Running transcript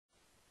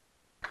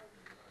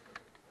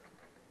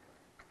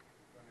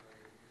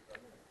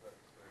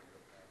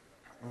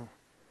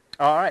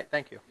All right,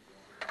 thank you.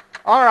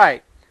 All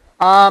right.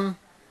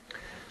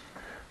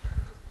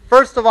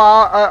 First of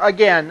all,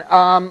 again,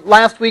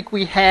 last week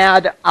we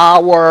had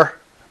our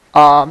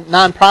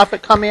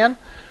nonprofit come in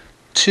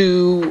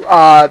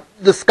to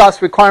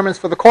discuss requirements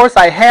for the course.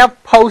 I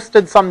have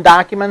posted some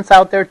documents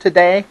out there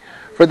today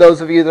for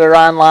those of you that are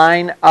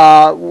online,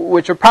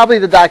 which are probably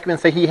the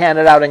documents that he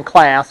handed out in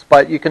class,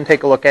 but you can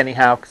take a look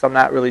anyhow because I'm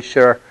not really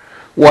sure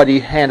what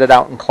he handed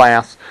out in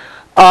class.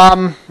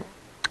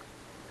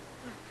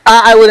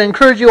 I would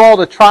encourage you all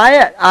to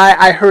try it.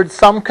 I heard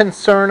some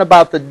concern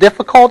about the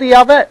difficulty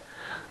of it.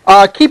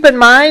 Keep in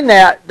mind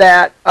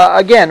that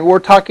again, we're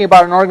talking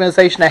about an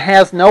organization that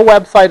has no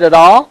website at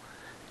all,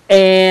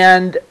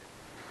 and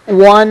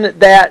one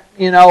that,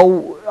 you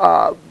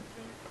know,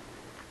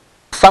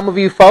 some of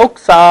you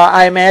folks,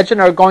 I imagine,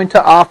 are going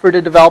to offer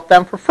to develop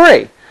them for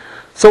free.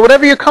 So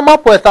whatever you come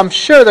up with, I'm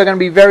sure they're going to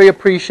be very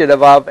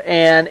appreciative of,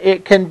 and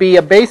it can be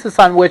a basis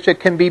on which it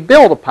can be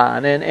built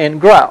upon and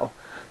grow.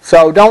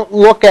 So don't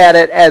look at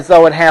it as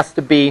though it has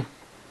to be,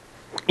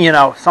 you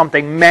know,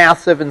 something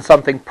massive and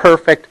something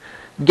perfect.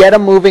 Get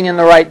them moving in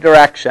the right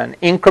direction.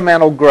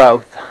 Incremental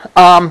growth.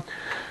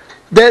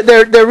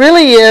 There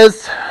really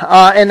is,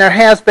 and there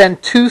has been,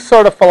 two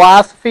sort of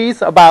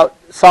philosophies about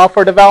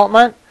software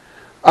development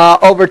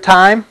over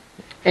time.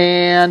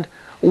 And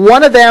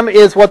one of them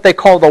is what they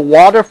call the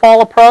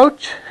waterfall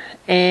approach.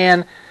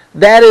 And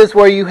that is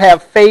where you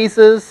have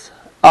phases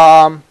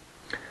that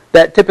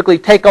typically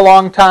take a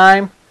long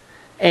time.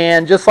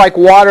 And just like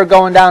water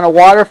going down a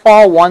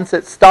waterfall, once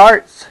it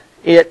starts,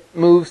 it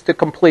moves to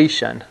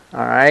completion.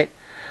 All right.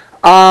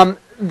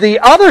 The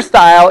other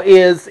style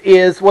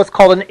is what's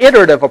called an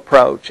iterative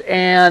approach,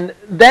 and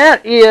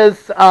that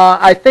is,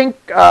 I think,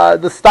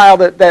 the style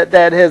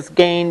that has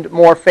gained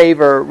more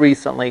favor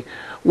recently.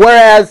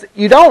 Whereas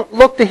you don't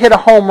look to hit a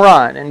home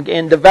run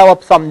and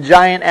develop some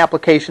giant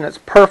application that's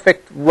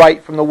perfect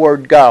right from the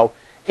word go.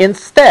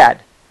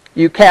 Instead,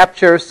 you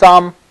capture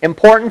some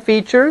important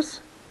features,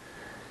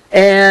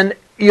 and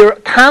you're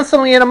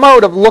constantly in a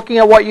mode of looking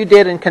at what you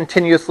did and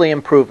continuously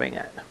improving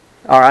it.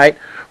 All right?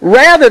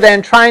 Rather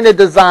than trying to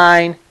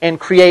design and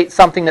create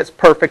something that's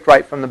perfect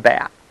right from the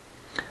bat.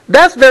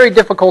 That's very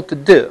difficult to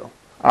do.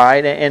 All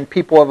right? And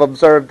people have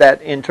observed that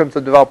in terms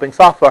of developing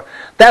software,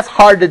 that's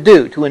hard to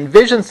do, to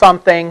envision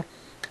something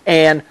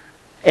and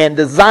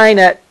design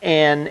it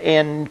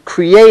and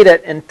create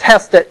it and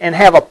test it and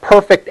have a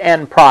perfect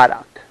end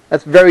product.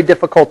 That's very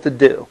difficult to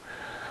do.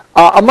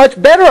 A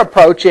much better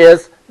approach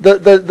is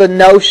the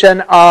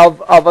notion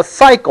of a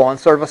cycle and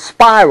sort of a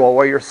spiral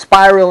where you're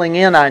spiraling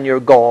in on your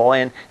goal,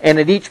 and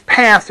at each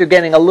pass you're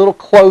getting a little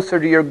closer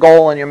to your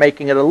goal and you're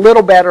making it a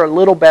little better, a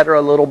little better,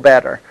 a little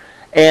better.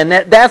 And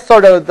that's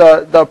sort of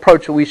the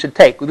approach that we should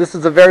take. This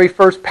is the very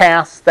first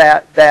pass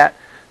that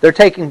they're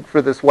taking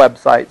for this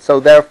website,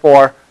 so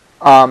therefore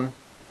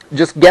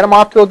just get them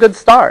off to a good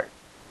start.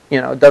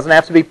 You know, it doesn't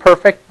have to be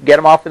perfect. Get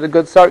them off to a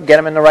good start, get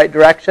them in the right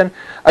direction.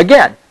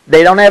 Again,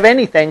 they don't have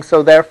anything,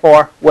 so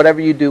therefore, whatever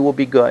you do will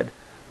be good.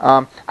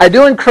 I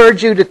do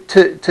encourage you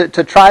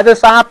to try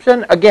this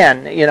option.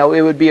 Again, you know, it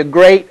would be a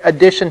great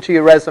addition to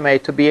your resume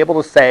to be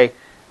able to say,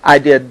 I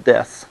did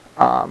this.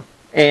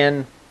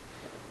 And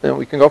then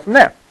we can go from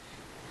there.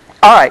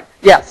 All right,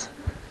 yes?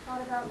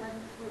 Thought about letting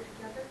us work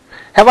together?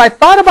 Have I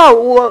thought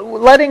about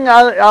letting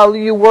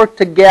you work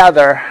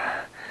together?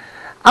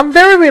 I'm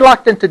very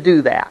reluctant to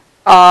do that.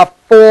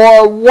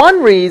 For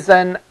one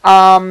reason,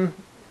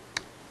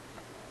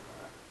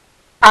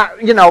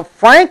 you know,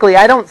 frankly,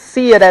 I don't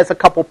see it as a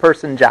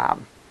couple-person job.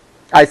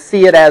 I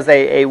see it as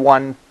a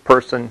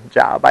one-person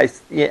job. I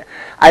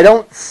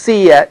don't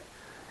see it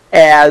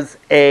as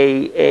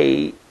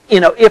you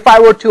know, if I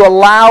were to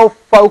allow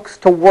folks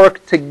to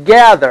work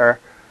together,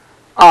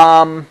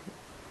 I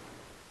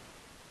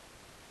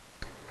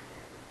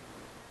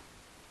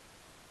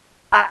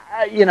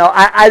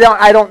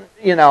don't,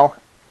 you know,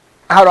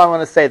 how do I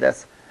want to say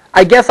this?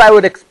 I guess I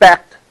would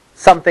expect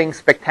something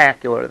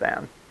spectacular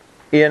then.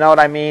 You know what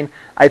I mean?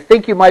 I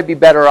think you might be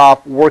better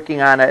off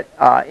working on it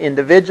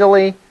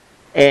individually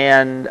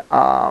and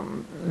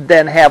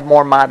then have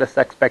more modest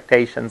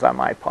expectations on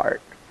my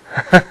part.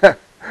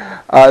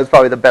 That's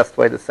probably the best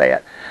way to say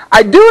it.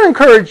 I do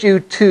encourage you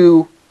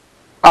to,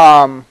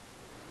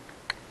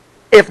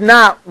 if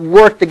not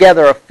work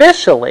together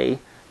officially,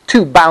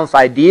 to bounce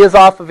ideas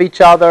off of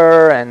each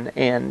other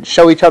and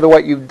show each other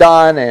what you've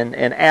done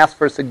and ask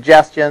for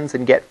suggestions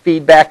and get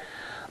feedback.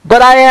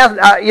 But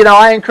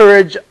I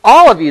encourage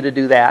all of you to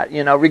do that,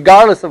 you know,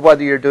 regardless of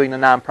whether you're doing the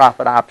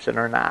nonprofit option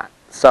or not.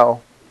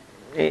 So,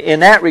 in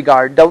that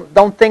regard,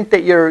 don't think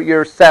that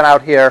you're set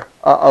out here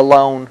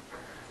alone,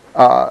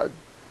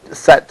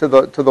 set to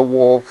the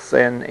wolves,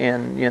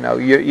 and you know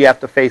you have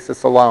to face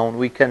this alone.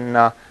 We can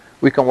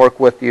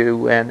work with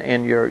you,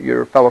 and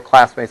your fellow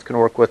classmates can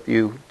work with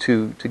you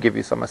to give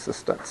you some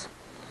assistance.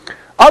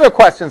 Other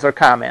questions or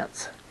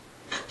comments?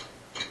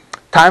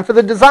 Time for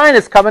the design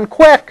is coming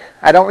quick.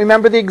 I don't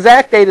remember the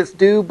exact date it's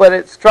due, but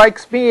it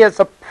strikes me as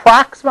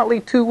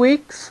approximately 2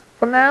 weeks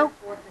from now.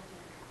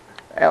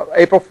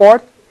 April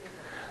 4th?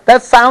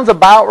 that sounds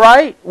about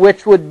right,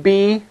 which would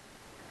be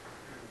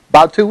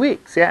about 2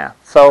 weeks. Yeah.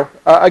 So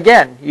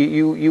again,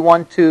 you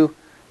want to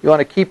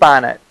keep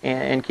on it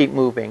and keep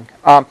moving.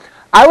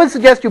 I would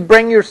suggest you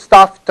bring your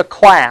stuff to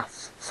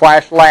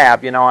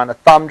class/lab, on a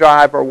thumb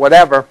drive or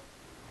whatever,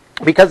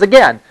 because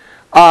again,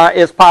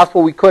 it's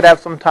possible we could have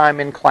some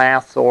time in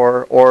class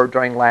or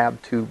during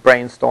lab to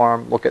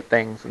brainstorm, look at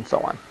things, and so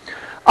on.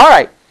 All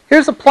right,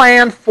 here's a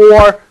plan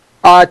for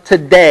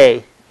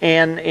today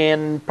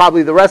and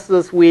probably the rest of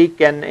this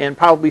week and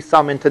probably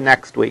some into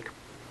next week.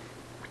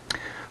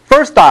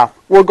 First off,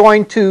 we're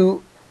going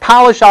to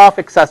polish off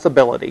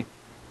accessibility.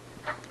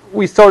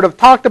 We sort of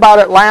talked about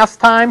it last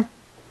time.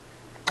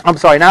 I'm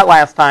sorry, not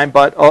last time,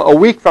 but a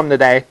week from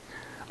today,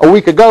 a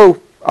week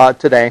ago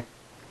today.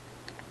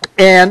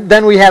 And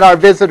then we had our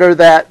visitor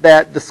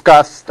that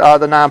discussed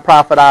the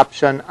nonprofit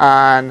option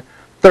on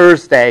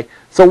Thursday.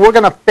 So we're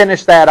going to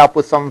finish that up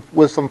with some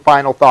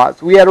final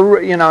thoughts. We had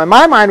in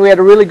my mind, we had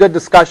a really good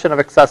discussion of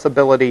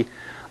accessibility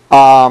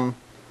on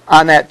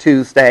that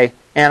Tuesday.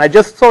 And I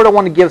just sort of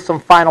want to give some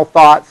final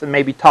thoughts and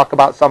maybe talk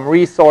about some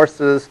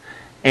resources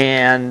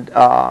and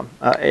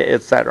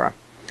etc.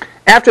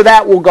 After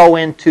that, we'll go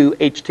into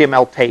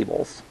HTML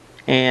tables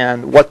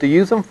and what to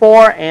use them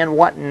for and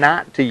what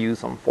not to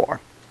use them for.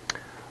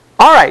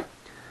 All right,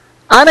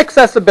 on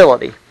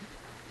accessibility.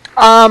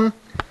 The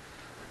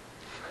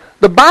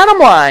bottom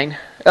line,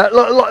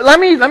 let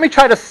me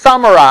try to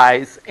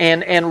summarize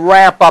and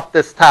wrap up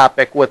this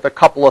topic with a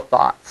couple of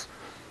thoughts.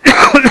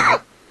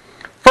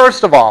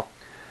 First of all,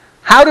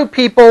 how do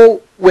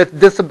people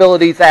with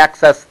disabilities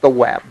access the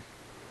web?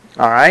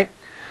 All right.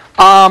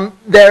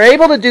 They're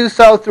able to do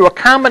so through a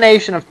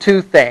combination of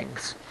two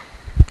things.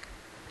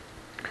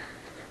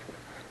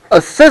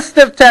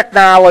 Assistive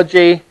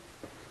technology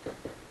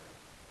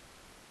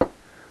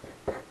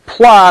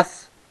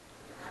plus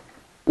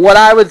what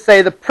I would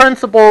say the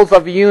principles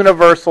of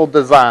universal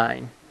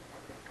design.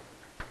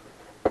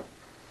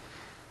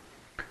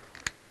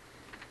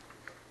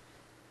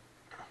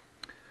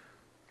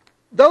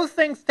 Those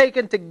things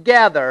taken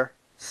together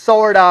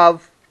sort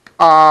of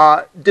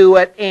do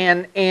it,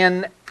 and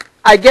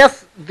I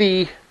guess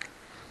the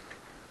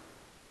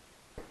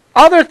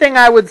other thing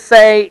I would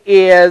say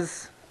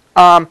is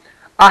a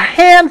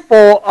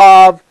handful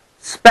of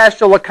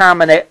special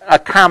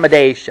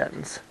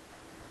accommodations.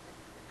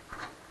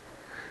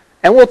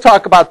 And we'll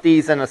talk about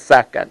these in a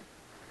second.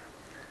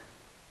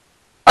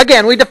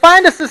 Again, we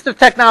defined assistive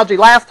technology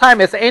last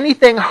time as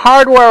anything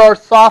hardware or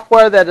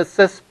software that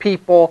assists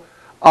people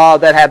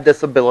that have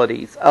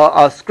disabilities.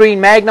 A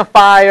screen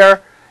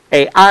magnifier,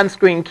 an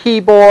on-screen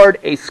keyboard,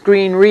 a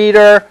screen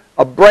reader,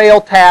 a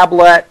braille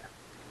tablet.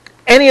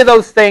 Any of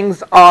those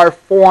things are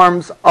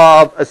forms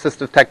of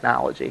assistive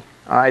technology.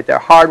 All right, they're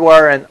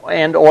hardware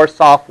and or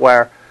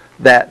software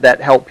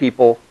that help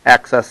people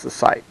access the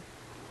site.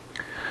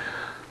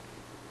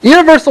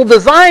 Universal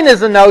design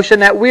is a notion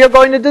that we are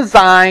going to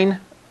design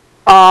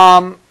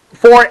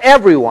for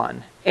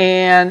everyone,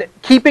 and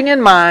keeping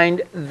in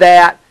mind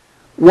that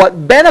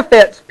what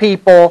benefits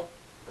people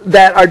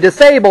that are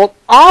disabled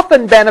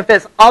often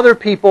benefits other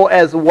people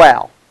as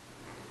well.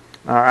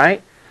 All right.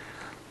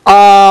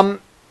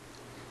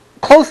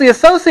 Closely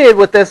associated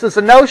with this is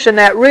the notion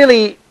that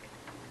really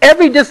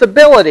every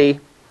disability,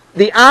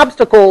 the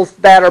obstacles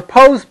that are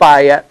posed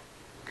by it,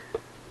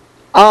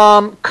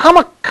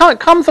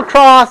 comes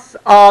across,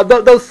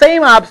 those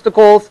same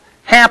obstacles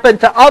happen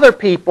to other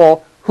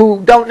people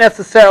who don't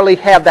necessarily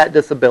have that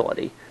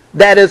disability.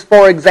 That is,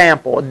 for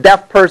example, a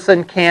deaf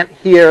person can't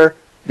hear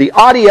the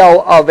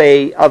audio of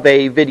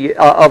a video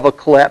of a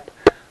clip,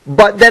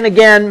 but then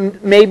again,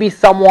 maybe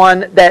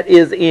someone that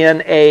is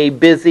in a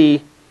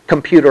busy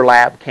computer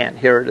lab can't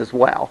hear it as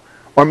well,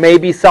 or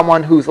maybe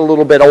someone who's a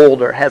little bit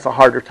older has a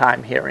harder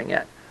time hearing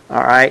it.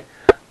 All right,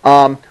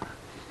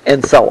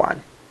 and so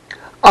on.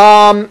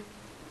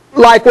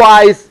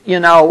 Likewise,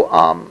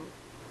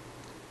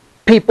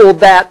 people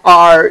that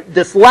are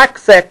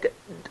dyslexic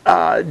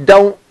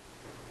don't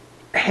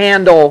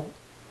handle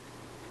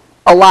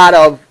a lot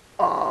of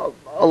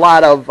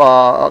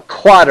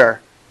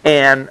clutter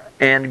and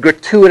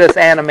gratuitous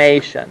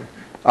animation.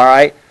 All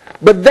right,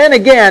 but then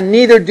again,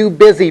 neither do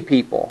busy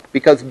people,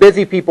 because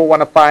busy people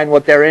want to find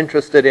what they're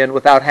interested in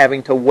without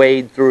having to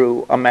wade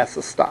through a mess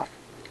of stuff.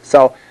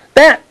 So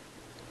that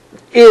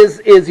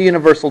is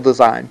universal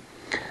design.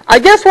 I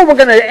guess what we're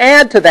going to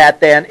add to that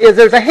then is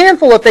there's a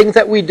handful of things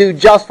that we do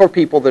just for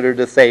people that are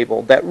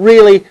disabled that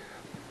really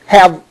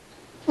have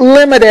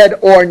limited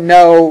or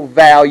no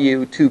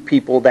value to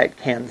people that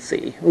can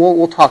see.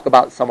 We'll talk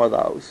about some of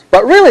those.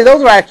 But really,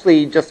 those are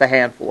actually just a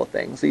handful of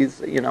things.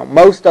 These,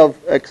 most of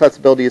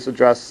accessibility is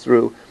addressed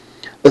through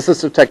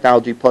assistive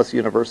technology plus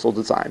universal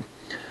design.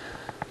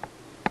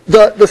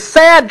 The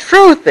sad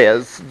truth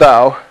is,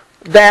 though,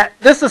 that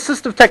this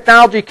assistive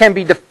technology can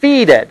be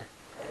defeated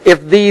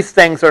if these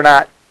things are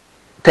not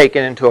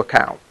taken into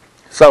account.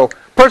 So, a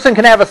person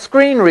can have a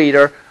screen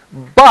reader,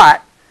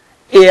 but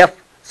if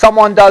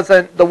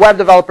the web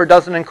developer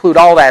doesn't include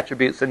all the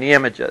attributes in the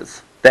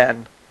images,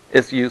 then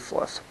it's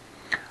useless.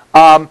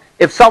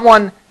 If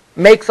someone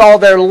makes all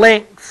their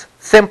links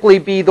simply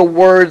be the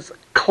words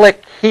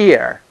click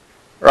here,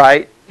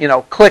 right? You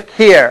know, click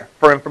here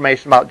for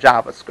information about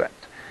JavaScript.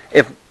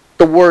 If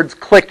the words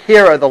click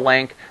here are the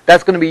link,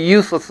 that's going to be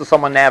useless to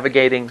someone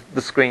navigating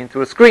the screen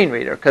through a screen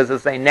reader, because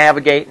as they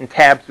navigate and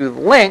tab through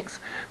the links,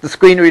 the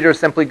screen reader is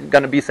simply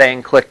going to be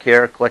saying click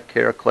here, click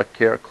here, click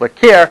here, click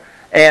here,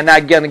 and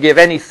not going to give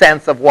any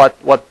sense of what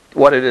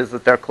it is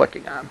that they're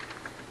clicking on.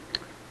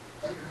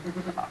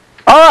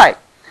 All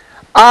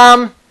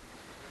right.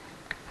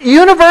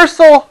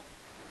 Universal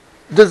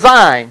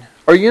design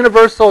or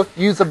universal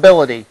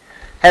usability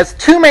has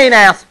two main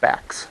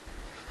aspects.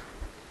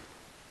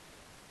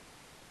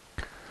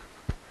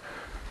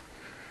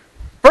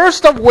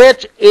 First of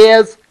which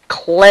is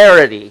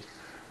clarity.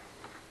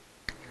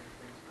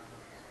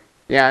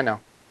 Yeah, I know.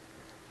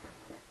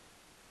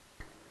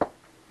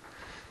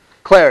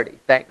 Clarity.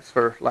 Thanks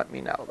for letting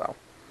me know, though.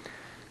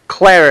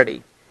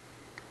 Clarity.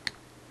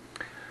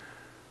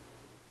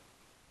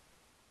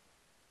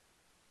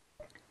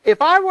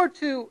 If I were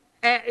to,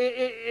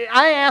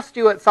 I asked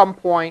you at some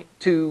point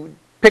to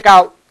pick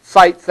out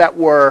sites that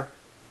were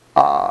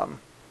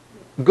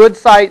good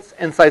sites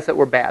and sites that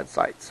were bad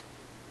sites.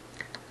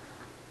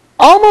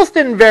 Almost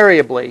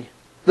invariably,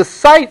 the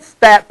sites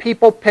that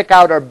people pick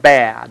out are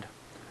bad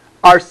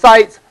are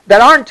sites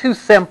that aren't too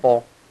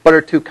simple but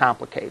are too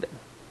complicated.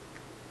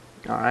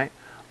 All right?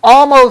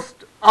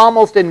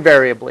 Almost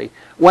invariably,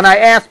 when I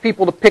ask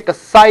people to pick a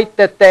site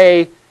that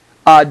they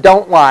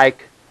don't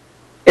like,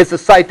 it's a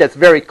site that's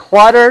very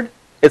cluttered.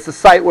 It's a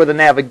site where the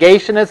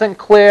navigation isn't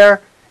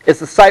clear.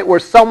 It's a site where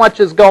so much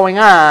is going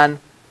on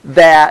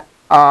that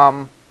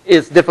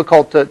it's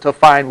difficult to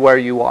find where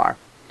you are.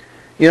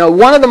 You know,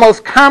 one of the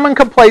most common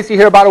complaints you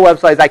hear about a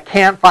website is, I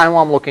can't find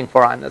what I'm looking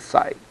for on this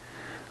site.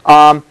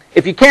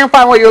 If you can't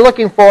find what you're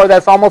looking for,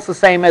 that's almost the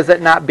same as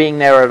it not being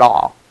there at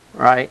all,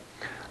 right?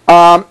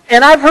 And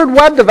I've heard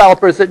web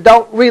developers that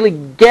don't really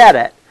get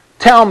it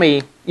tell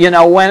me, you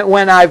know,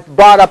 when I've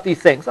brought up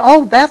these things,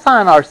 oh, that's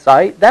on our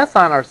site, that's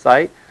on our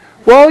site.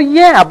 Well,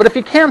 yeah, but if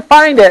you can't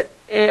find it,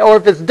 or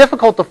if it's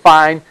difficult to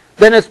find,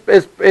 then it's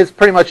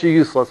pretty much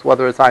useless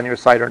whether it's on your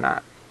site or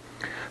not.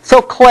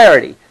 So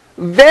clarity.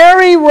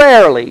 Very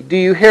rarely do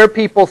you hear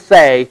people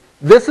say,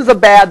 this is a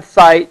bad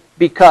site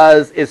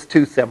because it's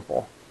too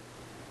simple.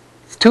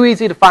 It's too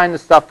easy to find the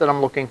stuff that I'm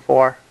looking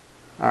for.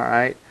 All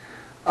right.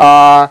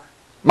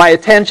 My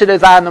attention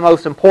is on the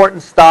most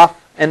important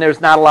stuff, and there's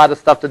not a lot of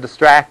stuff to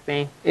distract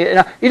me. You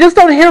know, you just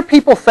don't hear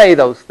people say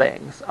those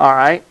things. All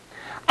right.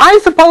 I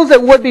suppose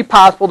it would be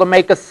possible to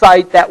make a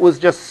site that was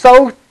just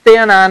so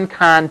thin on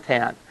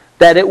content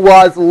that it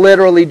was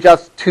literally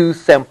just too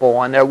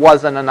simple and there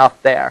wasn't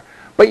enough there.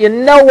 But you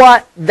know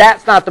what?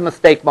 That's not the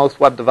mistake most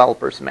web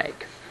developers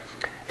make.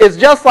 It's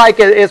just like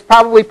it's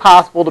probably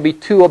possible to be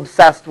too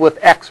obsessed with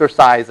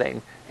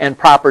exercising and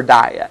proper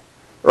diet,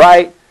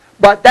 right?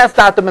 But that's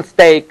not the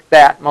mistake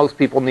that most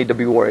people need to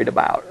be worried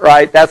about,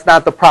 right? That's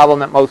not the problem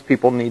that most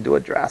people need to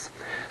address.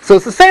 So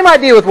it's the same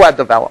idea with web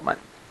development.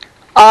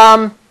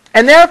 And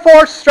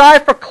therefore,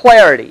 strive for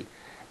clarity.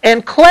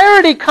 And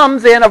clarity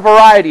comes in a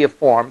variety of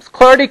forms.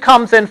 Clarity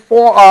comes in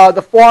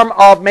the form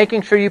of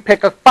making sure you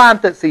pick a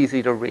font that's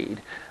easy to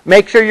read.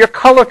 Make sure your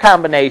color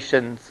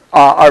combinations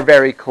are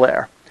very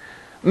clear.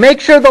 Make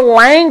sure the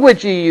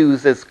language you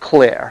use is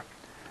clear.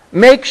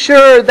 Make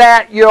sure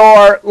that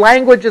your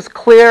language is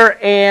clear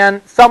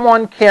and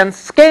someone can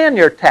scan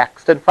your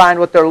text and find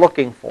what they're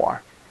looking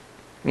for.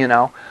 You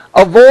know,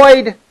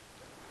 avoid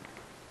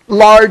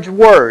large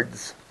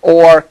words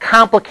or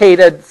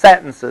complicated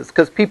sentences,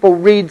 because people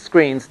read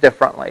screens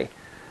differently.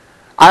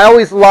 I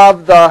always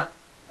love the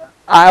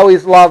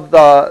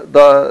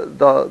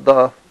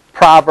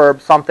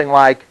proverb, something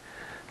like,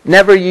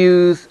 never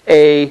use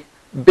a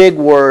big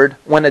word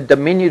when a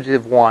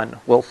diminutive one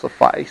will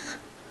suffice.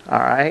 All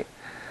right?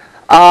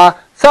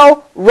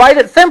 So write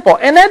it simple.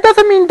 And that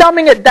doesn't mean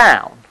dumbing it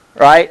down,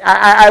 right?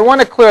 I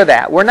want to clear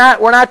that. We're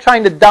not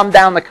trying to dumb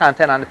down the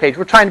content on the page.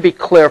 We're trying to be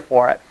clear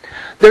for it.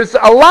 There's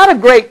a lot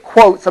of great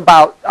quotes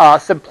about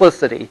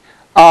simplicity.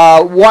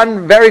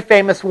 One very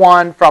famous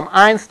one from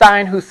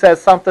Einstein, who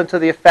says something to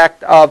the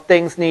effect of,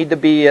 things need to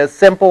be as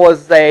simple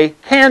as they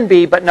can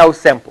be, but no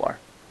simpler.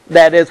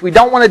 That is, we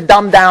don't want to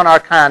dumb down our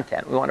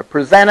content. We want to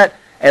present it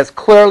as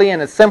clearly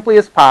and as simply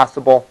as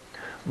possible,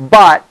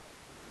 but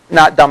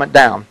not dumb it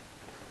down.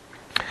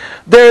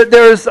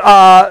 There's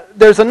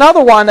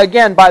another one,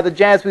 again, by the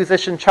jazz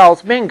musician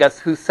Charles Mingus,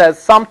 who says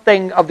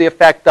something of the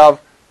effect of,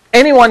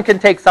 anyone can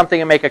take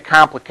something and make it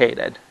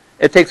complicated.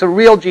 It takes a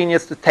real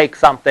genius to take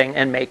something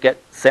and make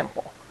it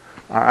simple.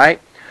 All right?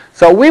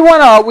 So we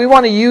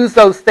want to use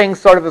those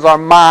things sort of as our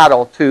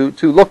model to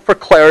look for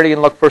clarity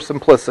and look for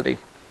simplicity.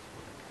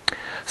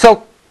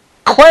 So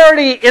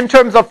clarity in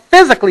terms of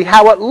physically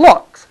how it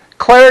looks,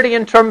 clarity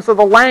in terms of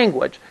the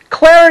language,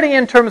 clarity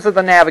in terms of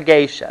the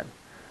navigation.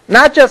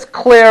 Not just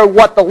clear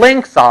what the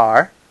links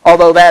are,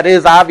 although that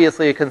is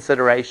obviously a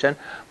consideration,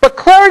 but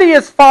clarity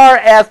as far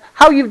as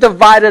how you've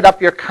divided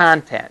up your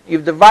content.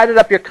 You've divided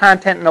up your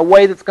content in a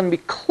way that's going to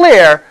be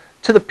clear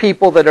to the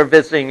people that are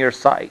visiting your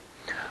site.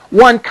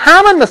 one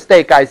common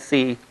mistake I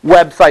see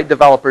website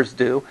developers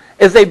do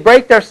is they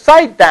break their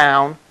site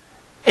down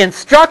and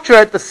structure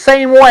it the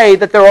same way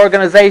that their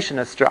organization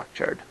is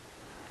structured.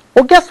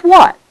 Well, guess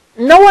what?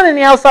 No one in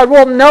the outside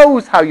world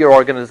knows how your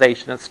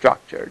organization is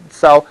structured.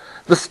 So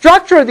the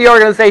structure of the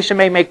organization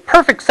may make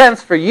perfect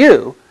sense for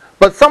you,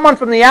 but someone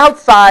from the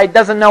outside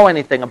doesn't know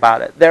anything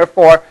about it.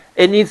 Therefore,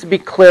 it needs to be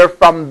clear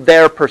from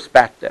their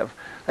perspective.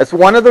 That's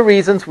one of the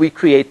reasons we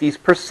create these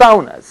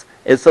personas,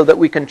 is so that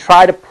we can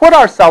try to put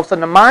ourselves in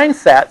the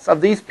mindsets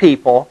of these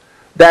people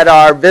that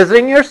are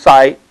visiting your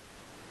site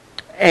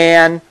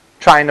and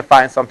trying to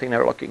find something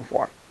they're looking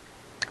for.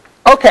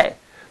 Okay,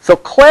 so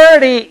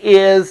clarity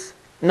is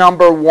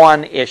number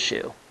one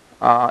issue,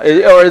 or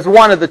is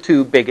one of the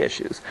two big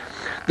issues.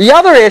 The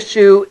other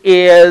issue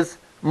is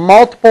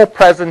multiple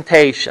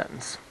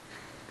presentations.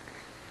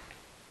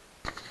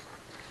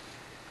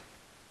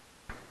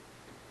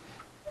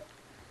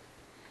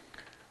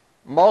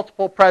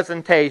 Multiple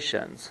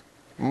presentations.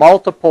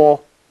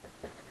 Multiple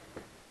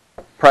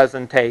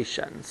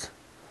presentations.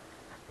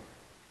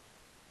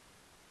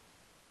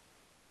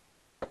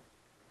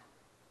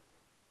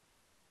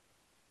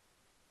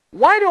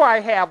 Why do I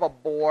have a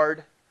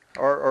board,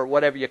 or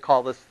whatever you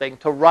call this thing,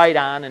 to write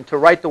on and to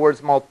write the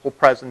words multiple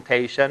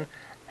presentation?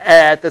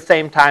 At the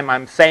same time,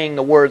 I'm saying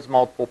the words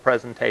multiple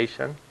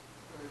presentation.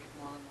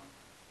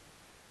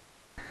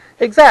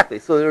 Exactly.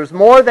 So there's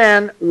more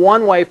than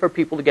one way for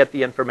people to get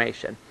the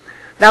information.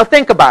 Now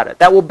think about it.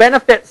 That will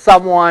benefit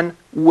someone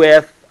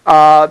with,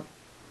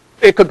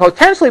 it could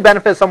potentially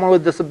benefit someone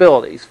with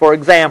disabilities. For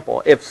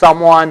example, if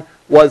someone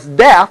was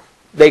deaf,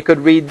 they could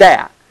read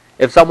that.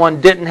 If someone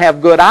didn't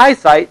have good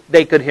eyesight,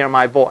 they could hear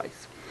my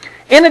voice.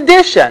 In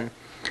addition,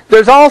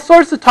 there's all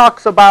sorts of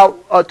talk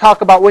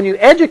about when you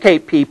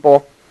educate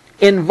people,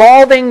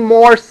 involving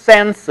more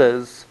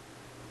senses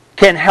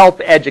can help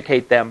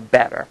educate them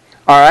better.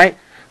 All right.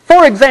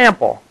 For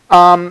example,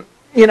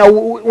 you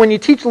know, when you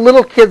teach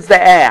little kids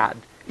to add,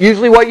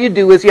 usually what you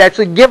do is you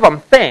actually give them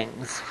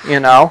things. You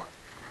know,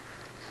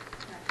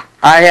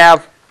 I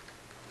have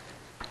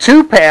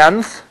 2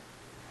 pens,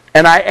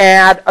 and I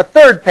add a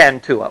 3rd pen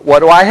to it. What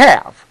do I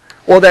have?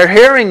 Well, they're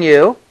hearing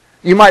you.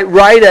 You might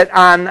write it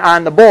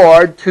on the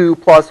board, 2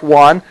 +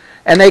 1,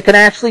 and they can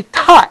actually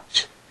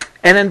touch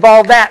and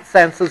involve that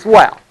sense as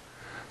well.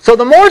 So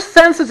the more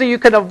senses that you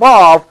can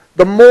evolve,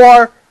 the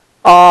more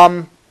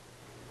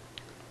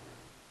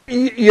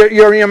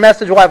your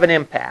message will have an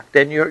impact,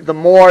 and the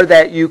more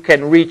that you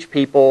can reach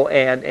people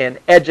and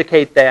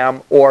educate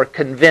them or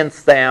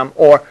convince them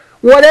or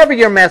whatever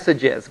your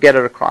message is, get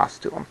it across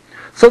to them.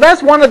 So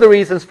that's one of the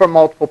reasons for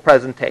multiple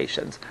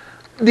presentations.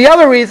 The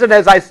other reason,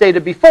 as I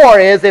stated before,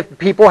 is if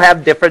people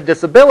have different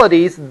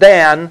disabilities,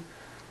 then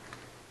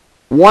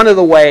one of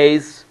the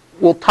ways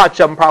will touch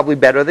them probably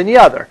better than the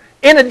other.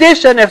 In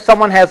addition, if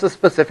someone has a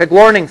specific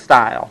learning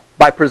style,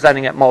 by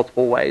presenting it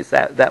multiple ways,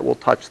 that will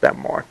touch them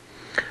more.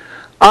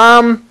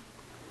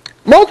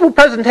 Multiple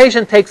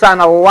presentation takes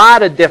on a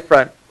lot of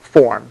different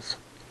forms,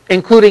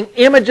 including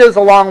images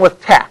along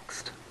with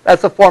text.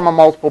 That's a form of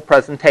multiple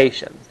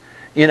presentation.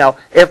 You know,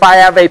 if I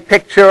have a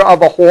picture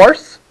of a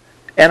horse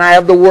and I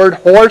have the word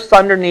horse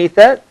underneath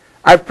it,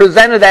 I've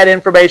presented that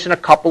information a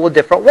couple of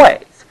different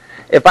ways.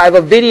 If I have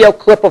a video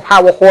clip of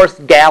how a horse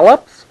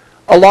gallops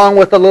along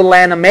with a little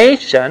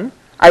animation,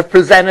 I've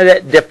presented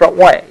it different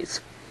ways.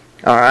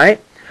 All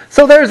right?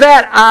 So there's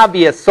that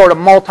obvious sort of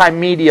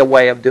multimedia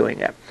way of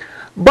doing it.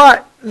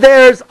 But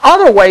there's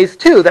other ways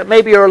too that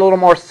maybe are a little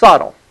more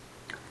subtle.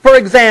 For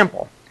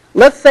example,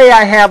 let's say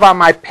I have on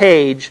my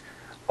page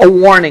a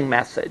warning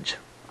message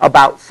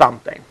about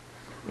something.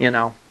 You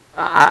know,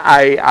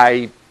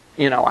 I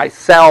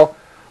sell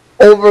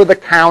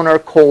over-the-counter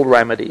cold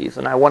remedies,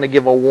 and I want to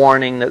give a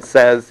warning that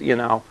says, you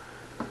know,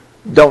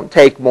 don't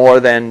take more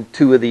than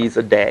 2 of these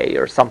a day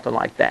or something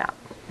like that.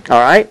 All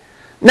right?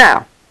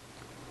 Now,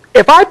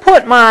 if I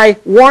put my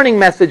warning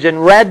message in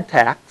red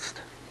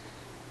text,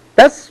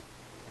 that's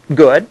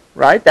good,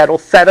 right? That'll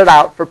set it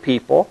out for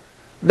people.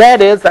 That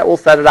will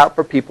set it out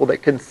for people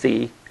that can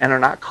see and are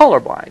not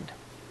colorblind.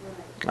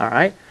 All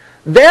right?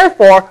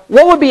 Therefore,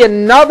 what would be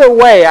another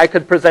way I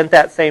could present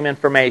that same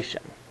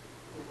information?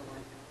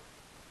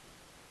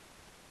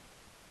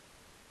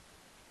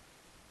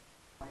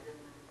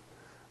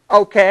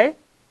 Okay,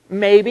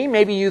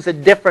 maybe use a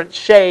different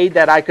shade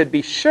that I could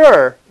be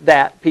sure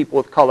that people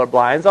with color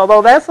blinds,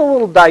 although that's a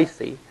little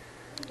dicey.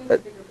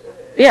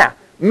 Yeah,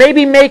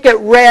 maybe make it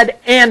red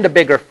and a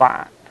bigger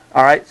font.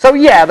 All right, so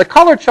yeah, the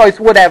color choice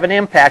would have an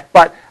impact,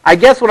 but I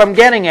guess what I'm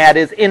getting at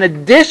is in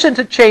addition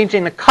to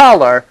changing the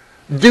color,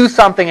 do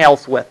something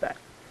else with it.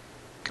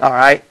 All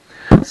right?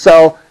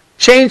 So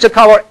change the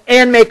color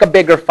and make a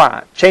bigger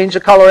font. Change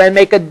the color and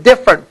make a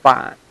different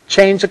font.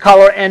 Change the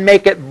color and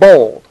make it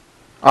bold.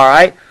 All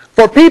right?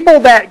 For people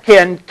that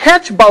can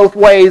catch both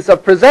ways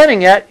of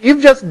presenting it,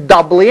 you've just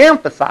doubly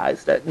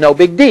emphasized it. No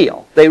big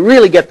deal. They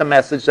really get the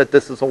message that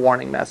this is a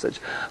warning message.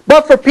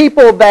 But for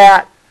people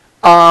that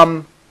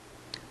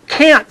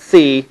can't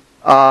see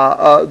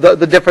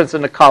the difference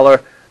in the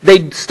color,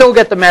 they still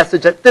get the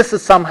message that this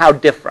is somehow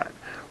different.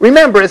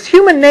 remember, it's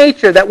human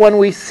nature that when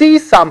we see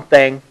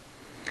something,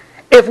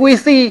 if we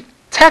see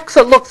text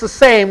that looks the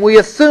same, we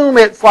assume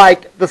it's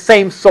like the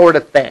same sort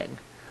of thing.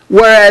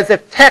 Whereas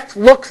if text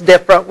looks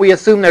different, we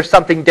assume there's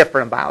something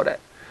different about it.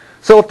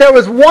 So if there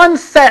was one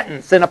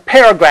sentence in a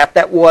paragraph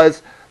that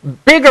was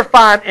bigger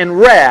font in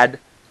red,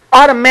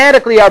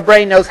 automatically our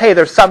brain knows, hey,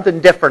 there's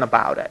something different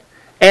about it.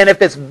 And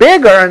if it's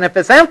bigger and if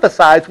it's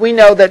emphasized, we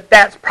know that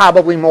that's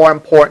probably more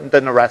important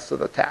than the rest of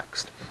the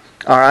text.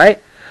 All right?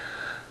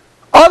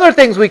 Other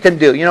things we can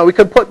do, we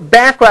can put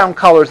background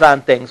colors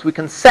on things. We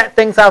can set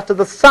things out to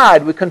the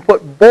side. We can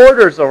put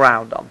borders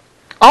around them.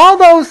 All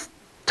those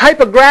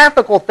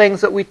typographical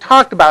things that we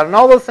talked about and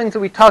all those things that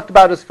we talked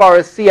about as far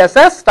as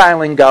CSS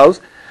styling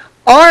goes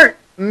aren't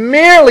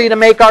merely to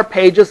make our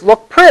pages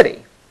look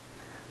pretty.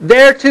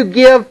 They're to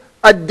give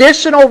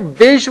additional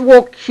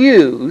visual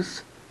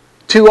cues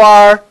to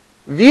our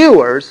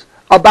viewers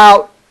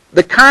about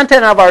the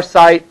content of our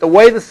site, the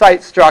way the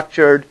site's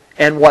structured,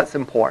 and what's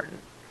important.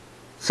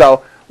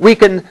 So we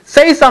can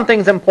say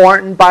something's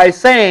important by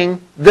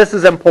saying this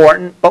is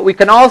important, but we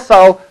can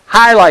also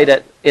highlight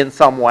it in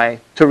some way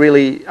to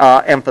really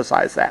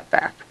emphasize that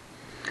fact.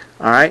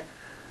 All right?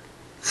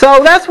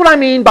 So that's what I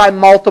mean by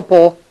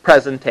multiple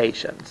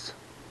presentations.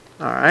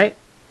 All right?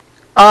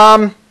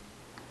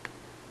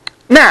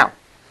 Now,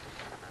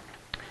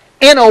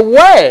 in a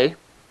way,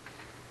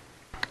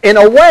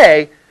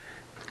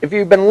 if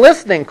you've been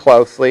listening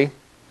closely,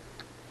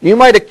 you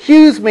might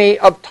accuse me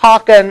of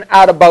talking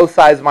out of both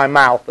sides of my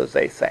mouth, as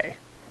they say,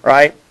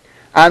 right?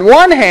 On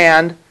one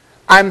hand,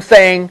 I'm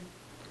saying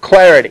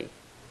clarity.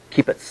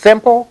 Keep it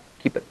simple,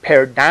 keep it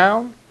pared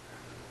down,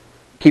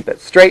 keep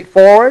it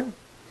straightforward.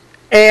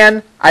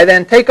 And I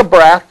then take a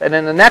breath, and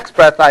in the next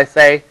breath I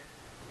say,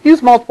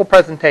 use multiple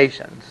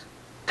presentations.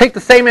 Take the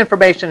same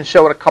information and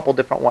show it a couple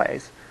different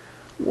ways.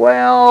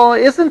 Well,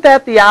 isn't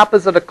that the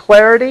opposite of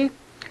clarity?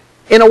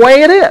 In a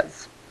way it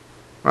is,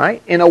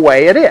 right? In a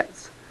way it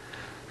is.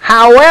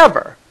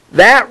 However,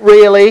 that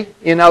really,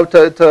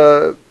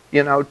 to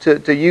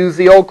use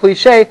the old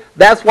cliche,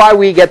 that's why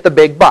we get the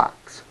big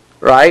bucks,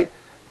 right?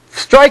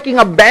 Striking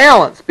a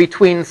balance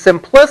between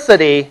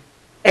simplicity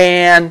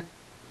and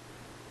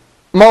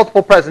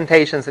multiple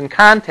presentations and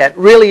content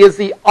really is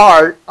the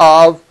art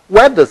of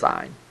web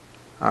design,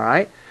 all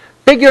right?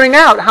 Figuring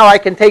out how I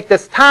can take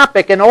this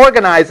topic and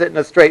organize it in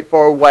a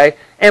straightforward way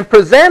and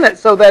present it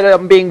so that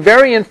I'm being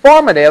very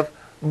informative,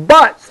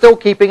 but still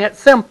keeping it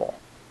simple.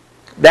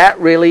 That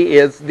really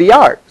is the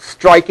art,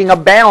 striking a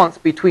balance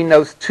between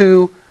those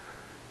two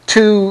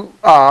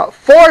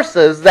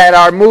forces that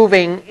are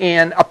moving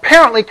in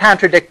apparently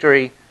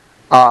contradictory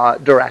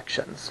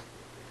directions.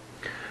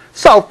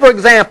 So, for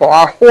example,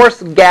 our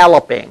horse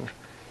galloping.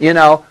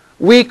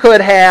 We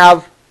could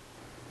have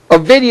a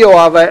video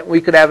of it,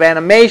 we could have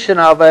animation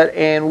of it,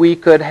 and we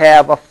could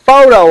have a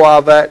photo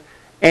of it,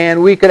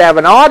 and we could have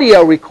an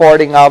audio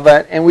recording of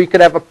it, and we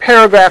could have a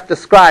paragraph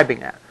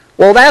describing it.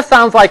 Well, that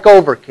sounds like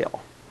overkill.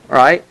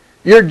 Right?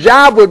 Your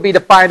job would be to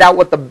find out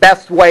what the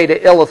best way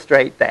to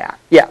illustrate that.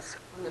 Yes?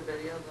 On the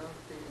video, though,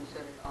 do you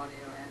consider audio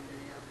and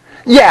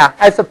video? Yeah,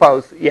 I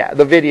suppose. Yeah,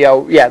 the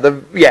video.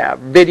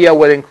 Video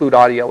would include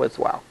audio as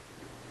well.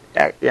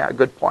 Yeah,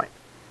 good point.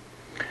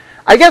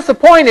 I guess the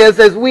point is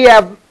we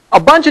have a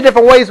bunch of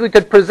different ways we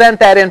could present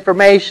that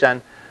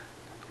information.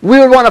 We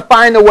would want to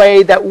find the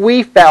way that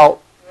we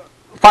felt,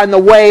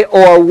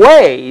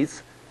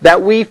 ways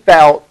that we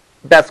felt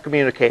best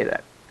communicated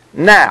it.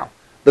 Now,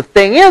 the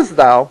thing is,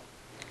 though,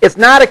 it's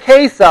not a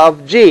case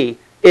of, gee,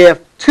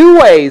 if 2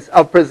 ways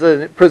of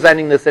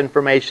presenting this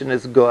information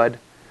is good,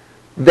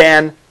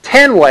 then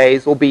 10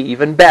 ways will be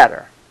even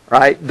better,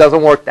 right? It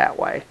doesn't work that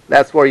way.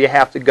 That's where you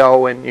have to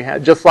go and you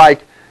have, just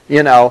like,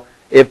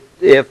 if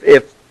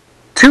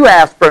 2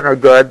 aspirin are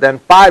good, then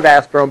 5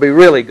 aspirin will be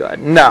really good.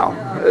 No,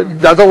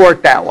 it doesn't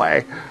work that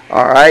way,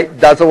 all right?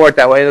 Doesn't work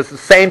that way. And it's the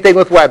same thing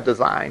with web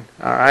design,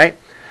 all right?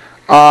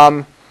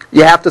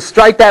 You have to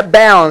strike that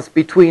balance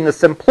between the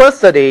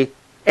simplicity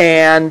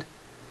and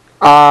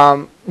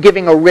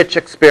giving a rich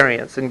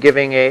experience and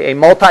giving a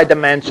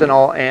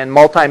multidimensional and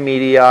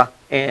multimedia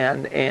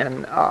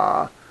and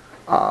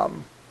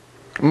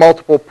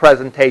multiple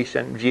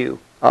presentation view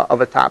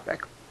of a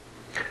topic.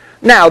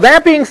 Now,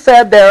 that being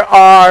said, there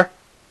are,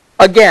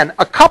 again,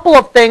 a couple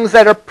of things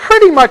that are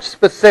pretty much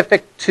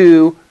specific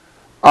to,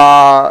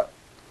 that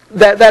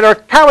are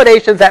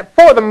accommodations that,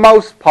 for the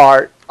most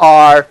part,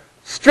 are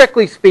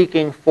strictly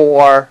speaking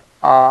for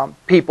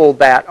people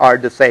that are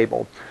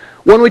disabled.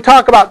 When we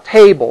talk about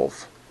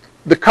tables,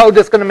 the code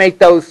that's going to make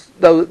those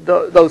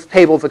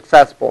tables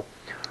accessible,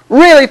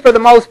 really, for the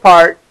most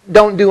part,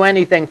 don't do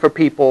anything for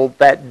people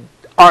that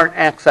aren't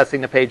accessing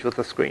the page with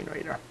a screen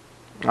reader.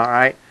 All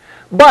right?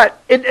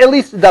 But at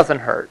least it doesn't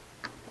hurt.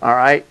 All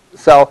right?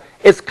 So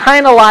it's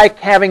kind of like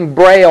having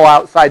Braille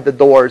outside the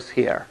doors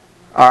here.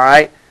 All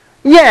right?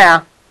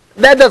 Yeah,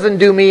 that doesn't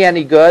do me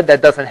any good.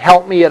 That doesn't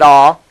help me at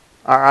all.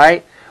 All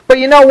right? But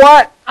you know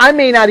what? I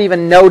may not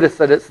even notice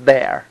that it's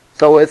there.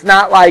 So it's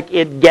not like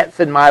it gets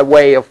in my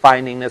way of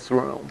finding this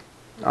room.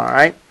 All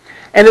right?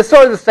 And it's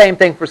sort of the same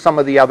thing for some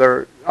of the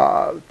other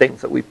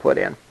things that we put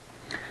in.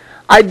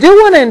 I do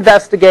want to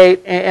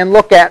investigate and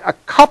look at a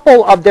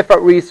couple of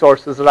different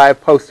resources that I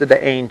have posted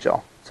to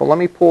Angel. So let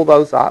me pull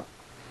those up.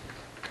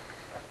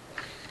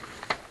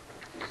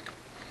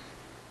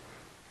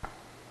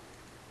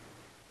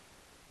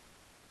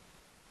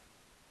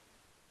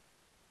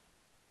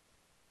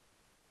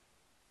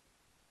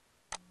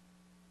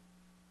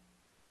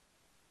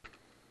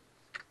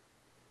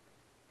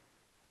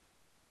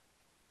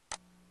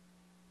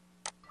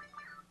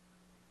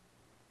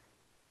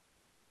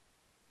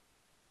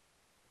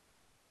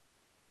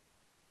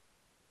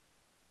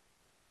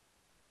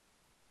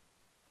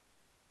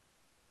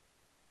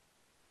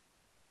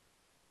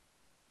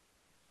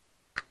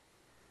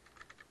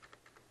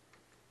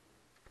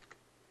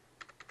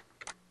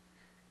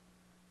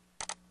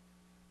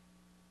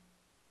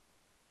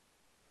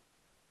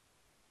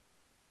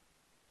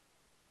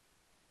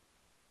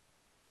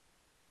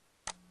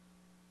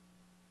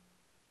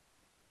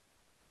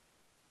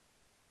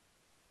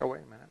 Oh,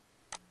 wait a minute.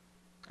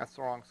 That's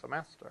the wrong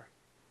semester.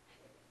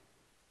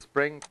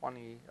 Spring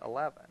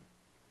 2011.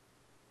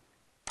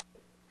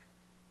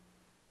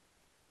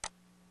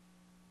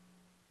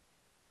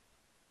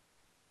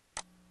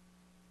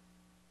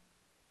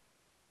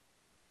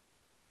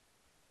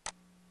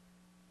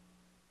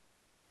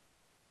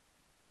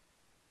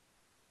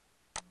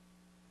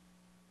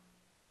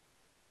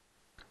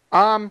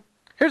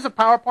 Here's a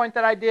PowerPoint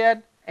that I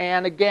did.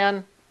 And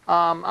again,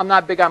 I'm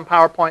not big on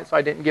PowerPoint, so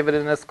I didn't give it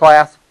in this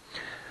class.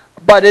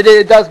 But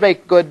it does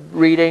make good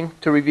reading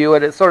to review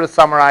it. It sort of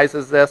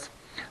summarizes this.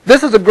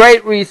 This is a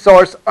great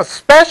resource,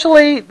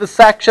 especially the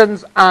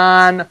sections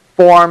on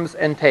forms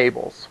and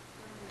tables.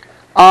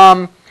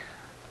 When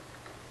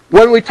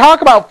we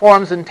talk about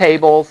forms and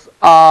tables,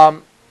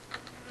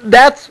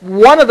 that's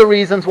one of the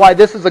reasons why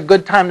this is a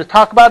good time to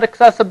talk about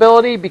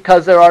accessibility,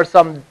 because there are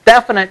some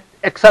definite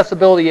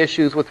accessibility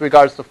issues with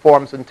regards to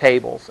forms and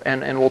tables,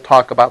 and we'll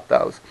talk about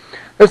those.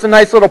 There's a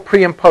nice little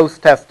pre and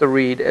post test to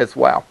read as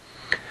well.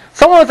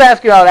 Someone was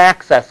asking about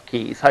access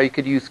keys, how you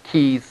could use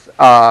keys,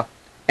 and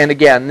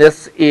again,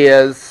 this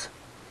is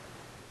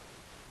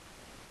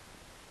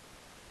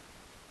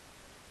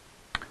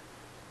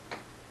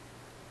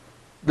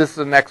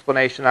an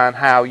explanation on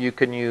how you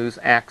can use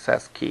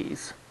access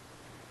keys.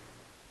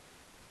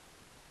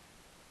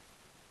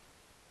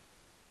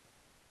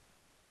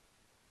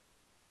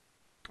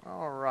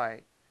 All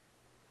right.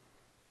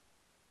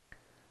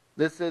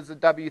 This is a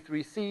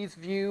W3C's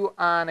view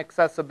on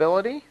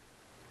accessibility.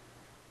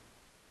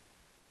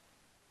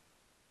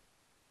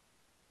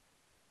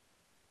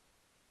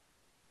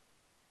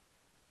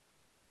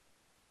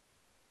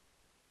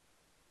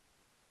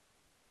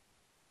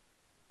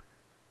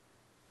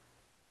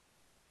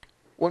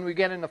 When we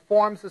get into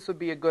forms, this would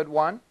be a good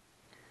one.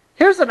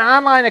 Here's an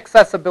online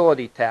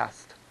accessibility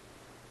test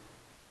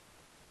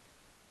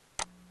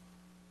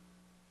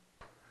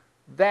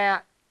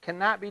that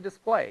cannot be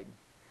displayed.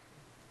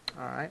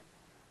 All right.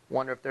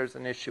 Wonder if there's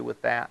an issue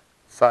with that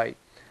site.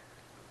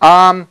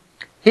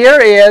 Here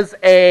is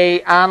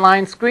an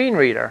online screen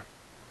reader.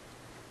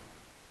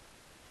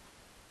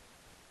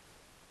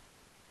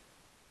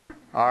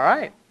 All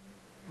right.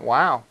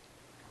 Wow.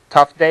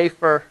 Tough day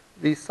for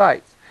these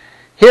sites.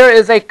 Here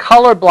is a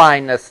color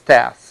blindness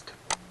test.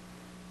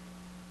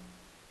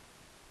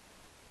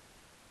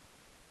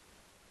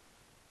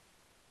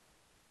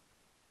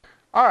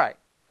 All right.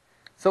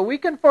 So we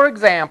can, for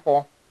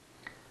example,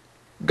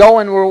 go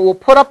and we'll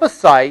put up a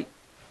site.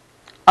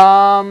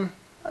 Let's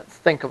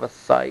think of a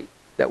site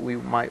that we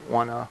might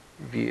want to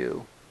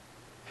view.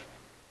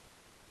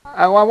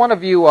 I want to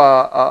view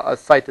a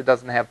site that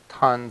doesn't have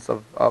tons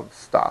of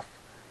stuff.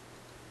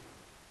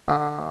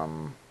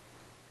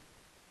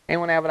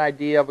 Anyone have an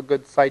idea of a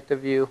good site to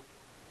view?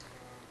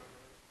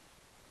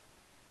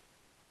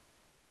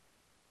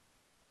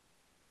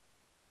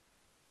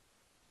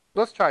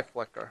 Let's try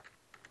Flickr.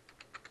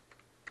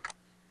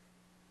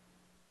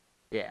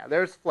 Yeah,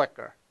 there's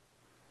Flickr.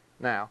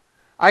 Now,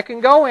 I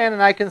can go in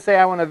and I can say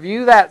I want to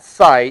view that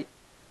site.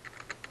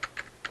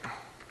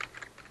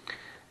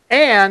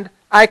 And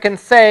I can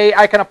say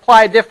I can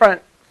apply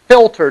different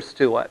filters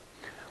to it.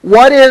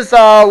 What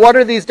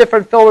are these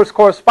different filters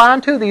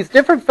correspond to? These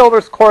different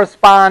filters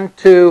correspond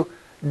to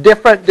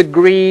different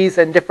degrees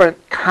and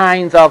different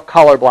kinds of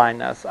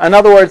colorblindness. In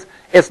other words,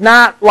 it's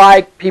not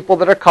like people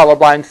that are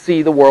colorblind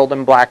see the world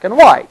in black and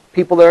white.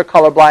 People that are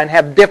colorblind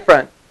have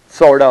different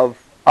sort of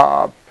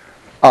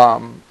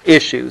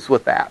issues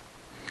with that.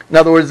 In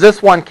other words,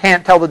 this one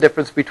can't tell the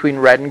difference between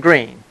red and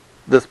green,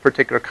 this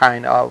particular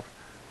kind of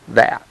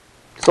that.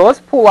 So let's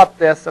pull up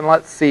this and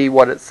let's see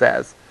what it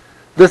says.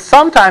 This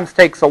sometimes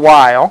takes a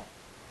while.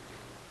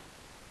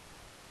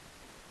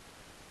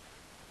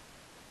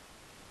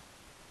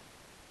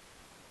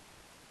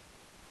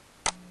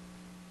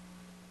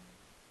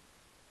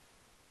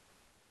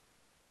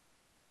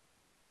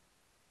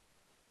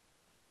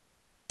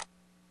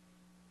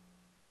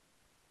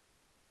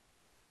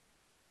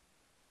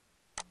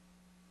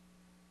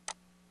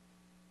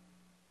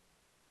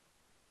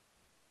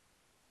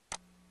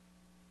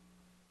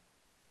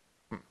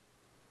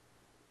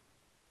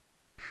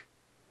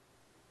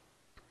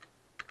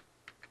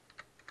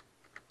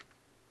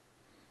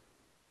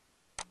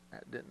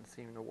 didn't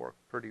seem to work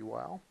pretty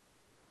well.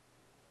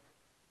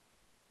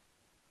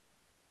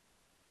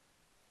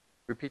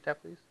 Repeat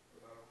that, please.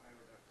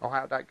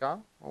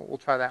 Ohio.gov? Well, we'll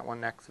try that one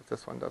next if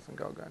this one doesn't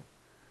go good.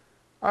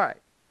 All right.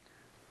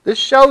 This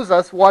shows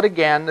us what,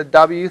 again, the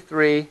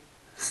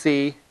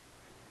W3C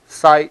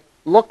site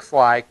looks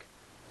like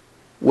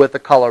with a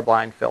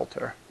colorblind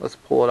filter. Let's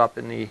pull it up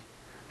in the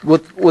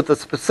with a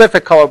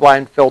specific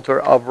colorblind filter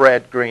of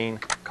red-green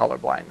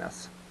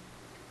colorblindness.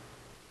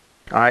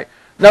 All right.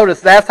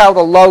 Notice that's how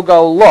the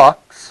logo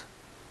looks.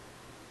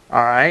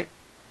 All right.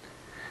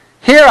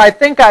 Here, I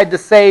think I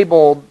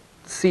disabled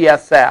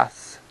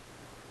CSS.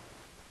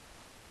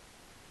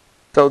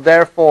 So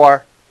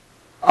therefore,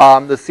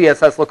 the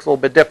CSS looks a little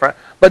bit different.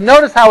 But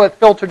notice how it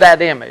filtered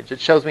that image. It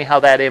shows me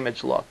how that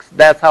image looks.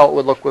 That's how it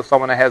would look with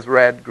someone that has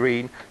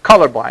red-green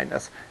color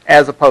blindness,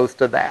 as opposed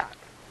to that.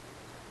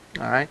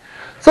 All right.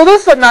 So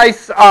this is a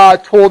nice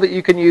tool that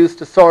you can use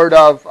to sort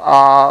of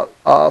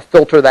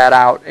filter that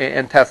out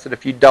and test it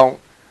if you don't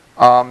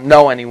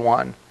know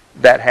anyone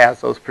that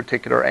has those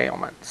particular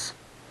ailments.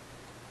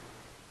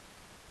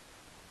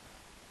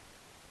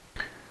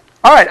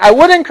 All right. I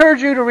would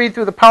encourage you to read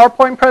through the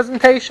PowerPoint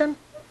presentation.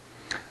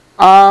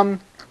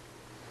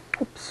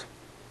 Oops.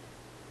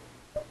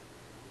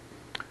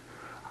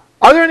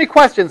 Are there any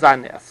questions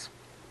on this?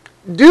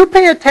 Do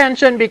pay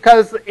attention,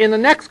 because in the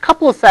next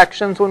couple of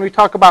sections when we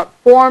talk about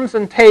forms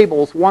and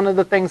tables, one of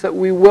the things that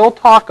we will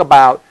talk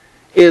about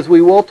is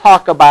we will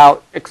talk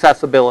about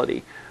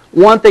accessibility.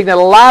 One thing that a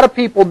lot of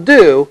people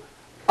do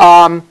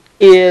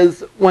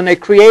is when they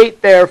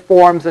create their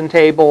forms and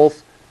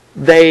tables,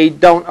 they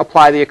don't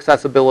apply the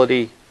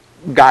accessibility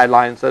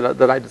guidelines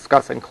that I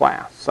discuss in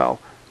class. So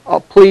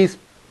please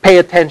pay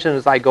attention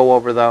as I go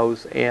over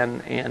those,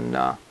 and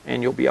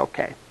you'll be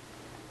okay.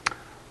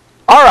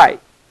 All right.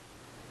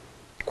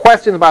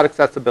 Questions about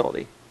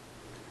accessibility.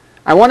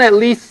 I want to at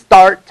least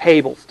start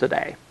tables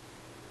today.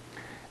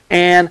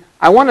 And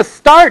I want to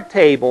start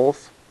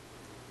tables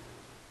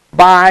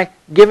by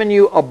giving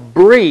you a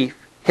brief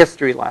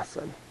history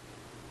lesson.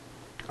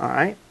 All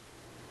right?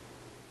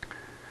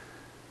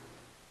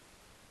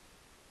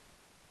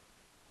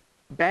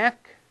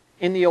 Back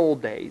in the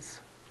old days,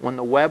 when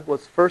the web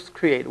was first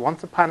created,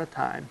 once upon a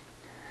time,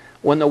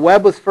 when the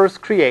web was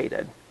first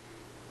created,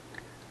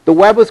 the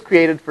web was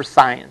created for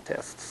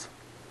scientists.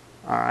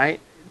 All right?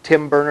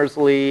 Tim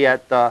Berners-Lee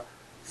at the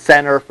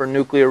Center for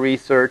Nuclear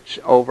Research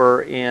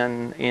over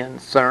in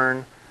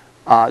CERN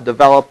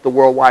developed the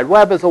World Wide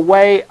Web as a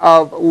way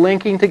of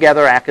linking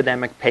together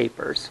academic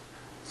papers.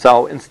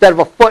 So instead of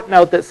a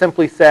footnote that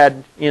simply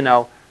said, you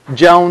know,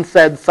 Jones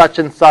said such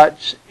and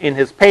such in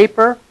his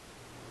paper,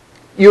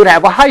 you would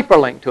have a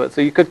hyperlink to it. So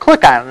you could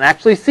click on it and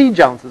actually see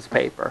Jones's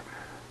paper.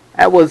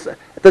 That was, at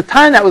the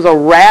time, that was a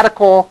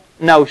radical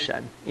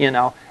notion, you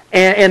know.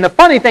 And the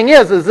funny thing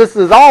is this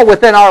is all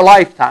within our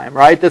lifetime,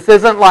 right? This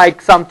isn't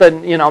like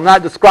something, you know, I'm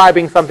not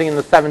describing something in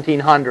the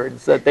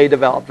 1700s that they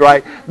developed,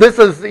 right? This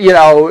is, you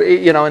know,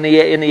 in the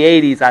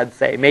 80s, I'd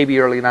say, maybe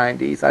early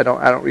 90s. I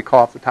don't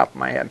recall off the top of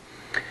my head.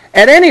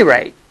 At any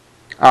rate,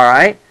 all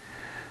right.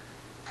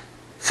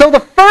 So the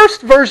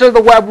first version of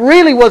the web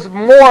really was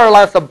more or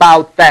less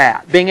about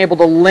that, being able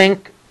to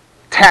link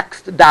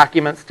text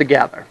documents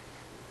together.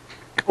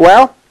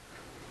 Well,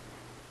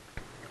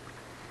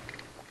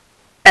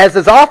 as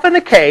is often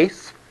the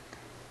case,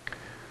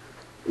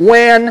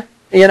 when,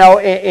 you know,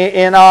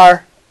 in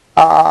our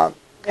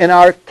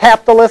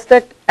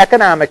capitalistic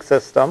economic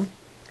system,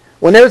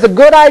 when there's a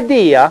good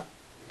idea,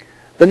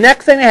 the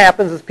next thing that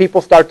happens is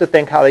people start to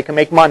think how they can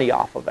make money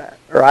off of it,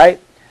 right?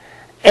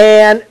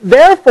 And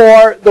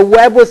therefore, the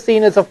web was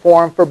seen as a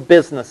forum for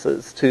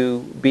businesses to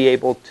be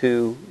able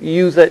to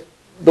use it,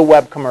 the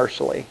web,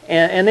 commercially.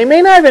 And they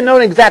may not have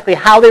known exactly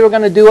how they were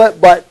going to do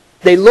it, but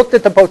they looked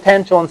at the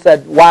potential and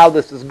said, wow,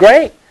 this is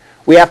great.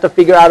 We have to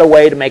figure out a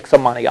way to make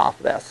some money off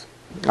of this.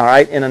 All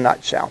right, in a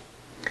nutshell.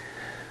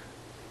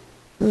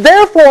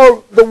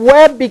 Therefore, the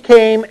web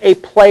became a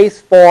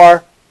place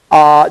for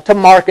to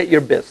market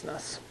your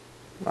business.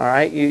 All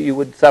right, you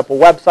would set up a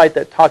website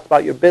that talked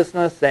about your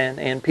business,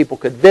 and people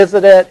could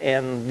visit it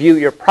and view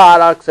your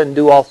products and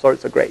do all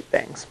sorts of great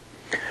things.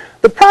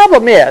 The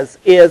problem is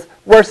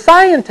where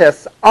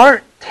scientists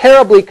aren't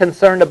terribly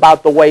concerned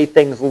about the way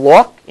things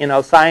look. You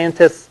know,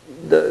 scientists,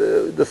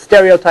 the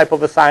stereotype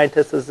of a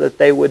scientist is that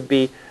they would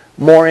be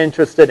more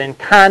interested in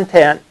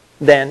content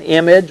than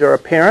image or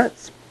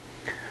appearance.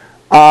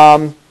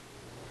 You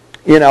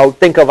know,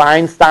 think of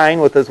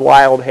Einstein with his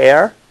wild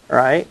hair,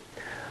 right?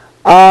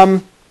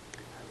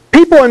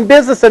 People in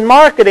business and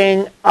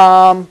marketing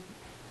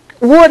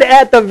would,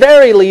 at the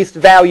very least,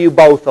 value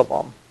both of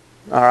them.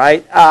 All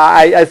right.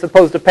 I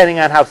suppose depending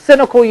on how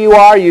cynical you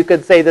are, you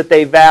could say that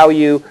they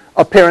value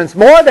appearance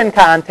more than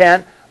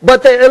content,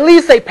 but at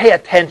least they pay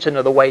attention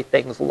to the way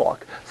things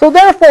look. So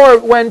therefore,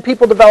 when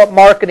people develop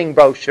marketing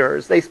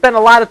brochures, they spend a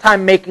lot of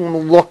time making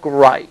them look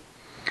right.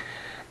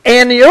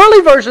 And the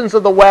early versions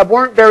of the web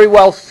weren't very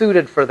well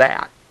suited for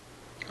that.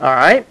 All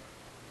right.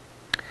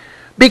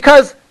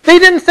 Because they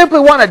didn't simply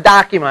want a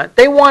document.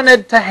 They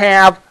wanted to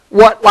have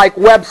what like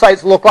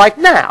websites look like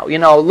now. You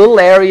know, little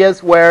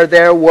areas where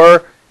there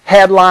were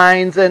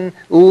headlines and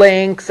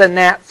links and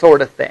that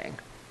sort of thing.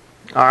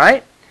 All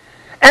right?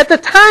 At the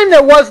time,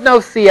 there was no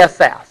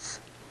CSS,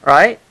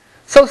 right?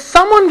 So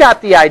someone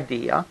got the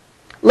idea,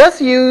 let's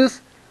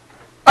use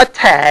a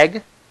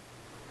tag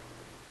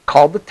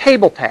called the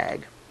table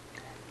tag.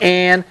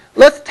 And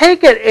let's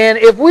take it, and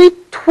if we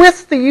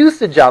twist the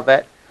usage of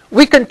it,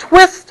 we can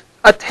twist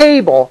a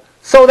table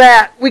so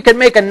that we can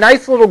make a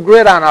nice little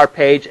grid on our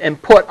page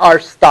and put our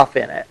stuff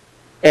in it.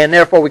 And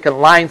therefore, we can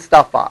line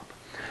stuff up.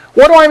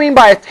 What do I mean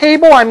by a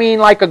table? I mean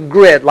like a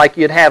grid, like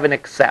you'd have in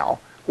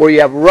Excel, where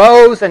you have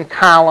rows and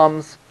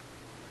columns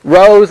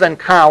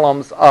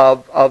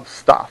of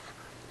stuff.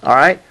 All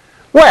right?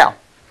 Well,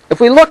 if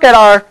we look at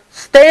our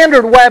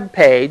standard web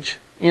page,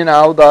 you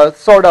know, the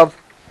sort of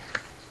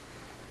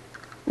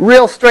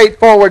real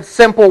straightforward,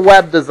 simple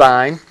web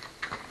design,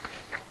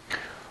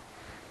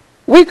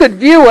 we could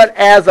view it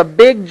as a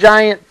big,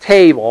 giant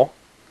table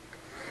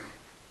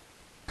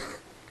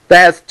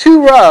that has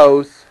 2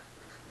 rows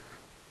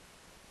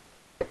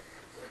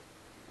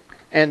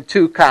and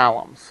 2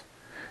 columns.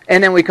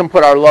 And then we can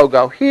put our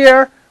logo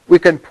here. We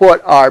can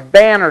put our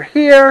banner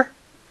here.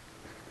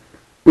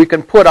 We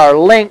can put our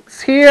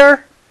links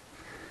here.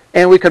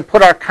 And we can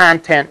put our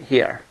content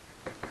here.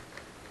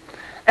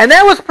 And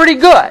that was pretty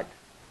good.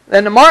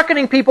 Then the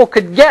marketing people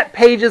could get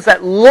pages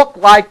that look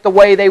like the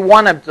way they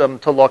wanted them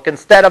to look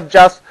instead of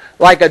just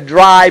like a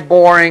dry,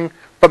 boring,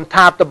 from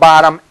top to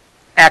bottom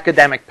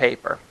academic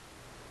paper.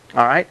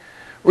 All right?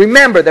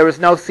 Remember, there was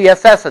no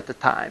CSS at the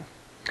time.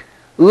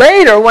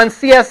 Later, when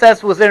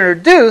CSS was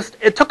introduced,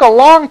 it took a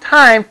long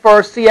time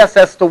for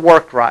CSS to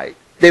work right.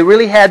 They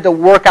really had to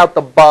work out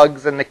the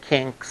bugs and the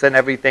kinks and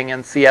everything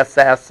in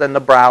CSS and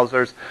the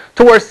browsers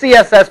to where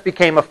CSS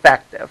became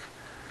effective.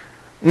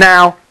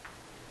 Now,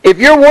 if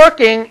you're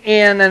working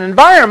in an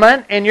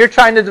environment and you're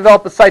trying to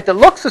develop a site that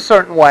looks a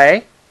certain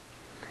way,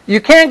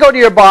 you can't go to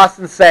your boss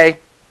and say,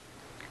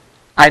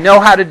 I know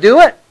how to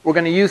do it. We're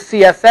going to use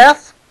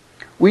CSS.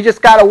 We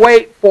just got to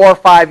wait 4 or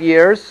 5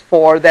 years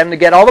for them to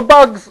get all the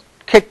bugs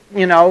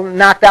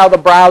knocked out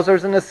of the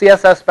browsers and the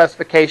CSS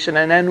specification,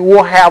 and then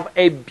we'll have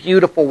a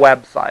beautiful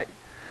website.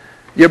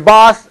 Your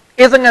boss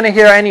isn't going to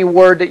hear any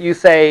word that you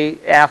say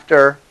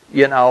after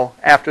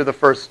the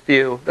first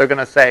few. They're going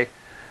to say,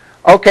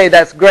 okay,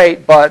 that's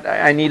great, but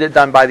I need it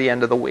done by the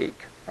end of the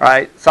week,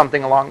 right?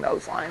 Something along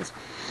those lines.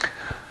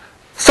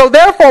 So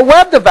therefore,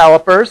 web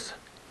developers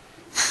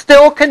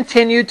still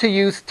continue to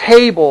use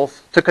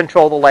tables to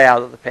control the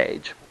layout of the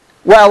page.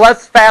 Well,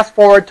 let's fast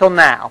forward till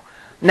now.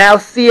 Now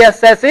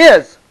CSS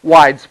is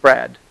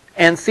widespread,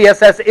 and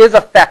CSS is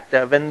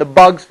effective, and the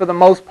bugs for the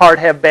most part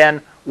have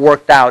been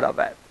worked out of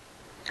it.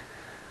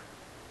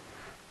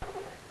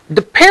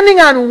 Depending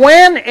on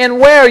when and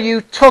where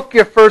you took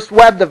your first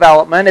web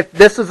development, if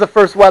this is the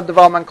first web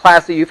development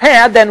class that you've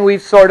had, then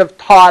we've sort of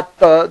taught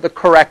the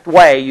correct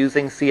way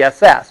using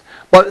CSS.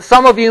 But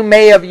some of you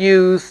may have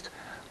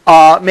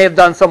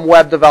done some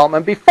web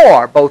development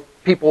before, both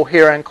people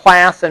here in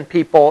class and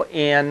people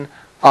in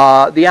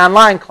the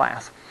online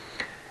class.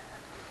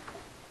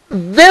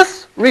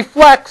 This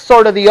reflects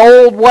sort of the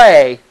old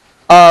way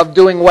of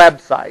doing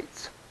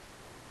websites.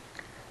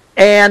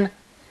 And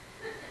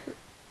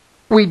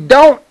we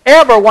don't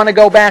ever want to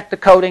go back to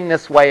coding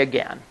this way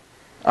again.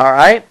 All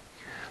right?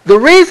 The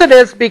reason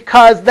is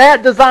because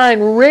that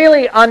design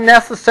really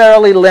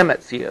unnecessarily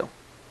limits you.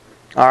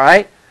 All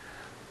right?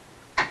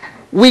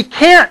 We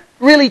can't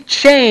really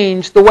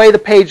change the way the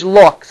page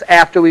looks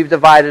after we've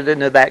divided it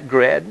into that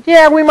grid.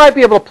 Yeah, we might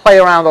be able to play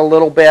around a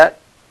little bit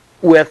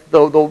with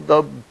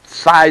the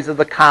size of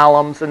the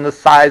columns and the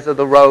size of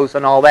the rows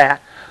and all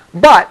that.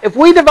 But if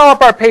we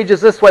develop our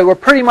pages this way, we're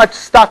pretty much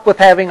stuck with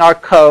having our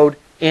code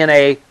in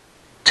a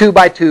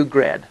 2x2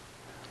 grid.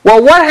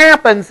 Well, what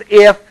happens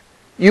if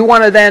you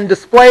want to then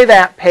display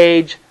that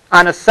page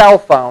on a cell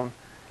phone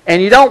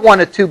and you don't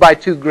want a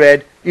 2x2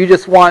 grid, you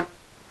just want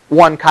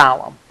one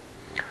column?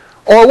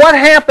 Or what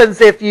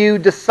happens if you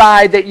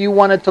decide that you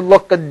want it to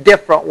look a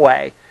different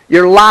way?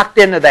 You're locked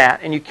into that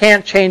and you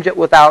can't change it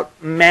without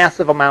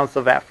massive amounts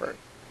of effort.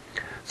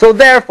 So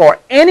therefore,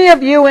 any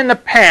of you in the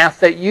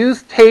past that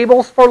used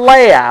tables for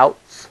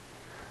layouts,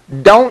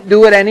 don't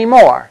do it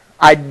anymore.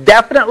 I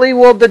definitely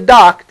will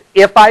deduct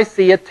if I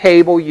see a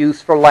table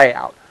used for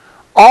layout.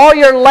 All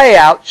your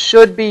layouts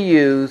should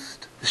be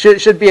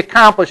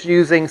accomplished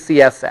using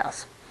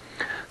CSS.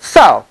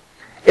 So,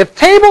 if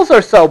tables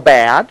are so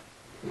bad,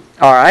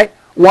 all right,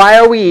 why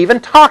are we even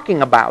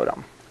talking about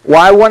them?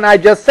 Why wouldn't I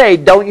just say,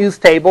 don't use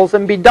tables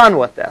and be done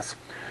with this?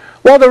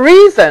 Well, the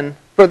reason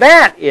for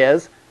that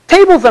is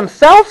tables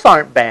themselves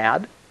aren't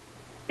bad.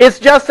 It's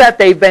just that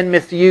they've been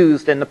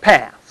misused in the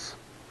past.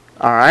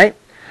 All right?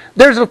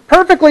 There's a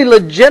perfectly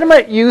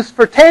legitimate use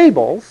for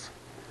tables,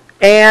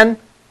 and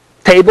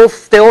tables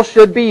still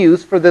should be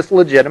used for this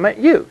legitimate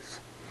use.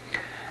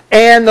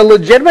 And the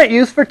legitimate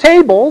use for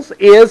tables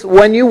is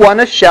when you want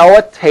to show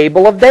a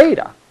table of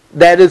data.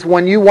 That is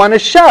when you want to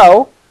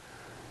show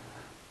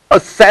a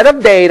set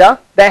of data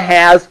that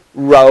has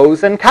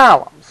rows and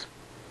columns.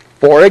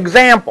 For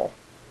example,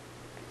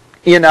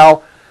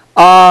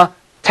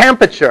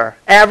 temperature,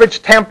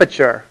 average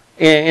temperature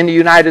in the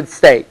United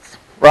States,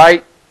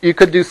 right? You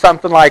could do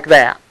something like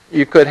that.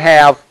 You could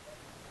have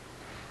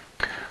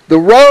the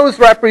rows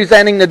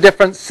representing the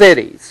different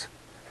cities.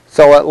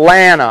 So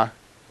Atlanta,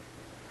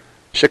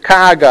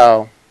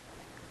 Chicago,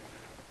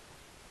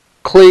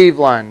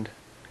 Cleveland,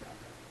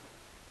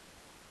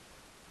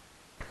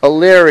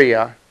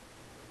 Elyria,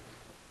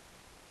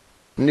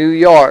 New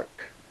York.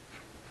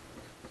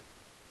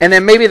 And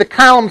then maybe the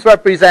columns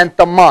represent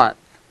the month.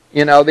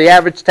 The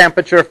average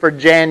temperature for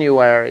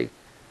January,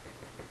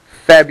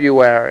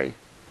 February,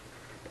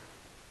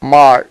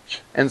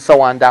 March, and so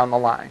on down the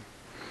line.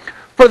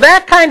 For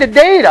that kind of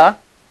data,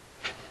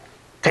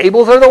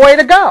 tables are the way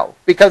to go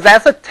because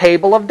that's a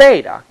table of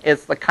data.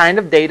 It's the kind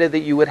of data that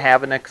you would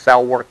have in an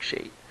Excel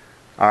worksheet.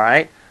 All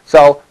right?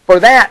 So for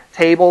that,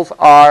 tables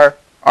are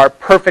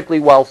perfectly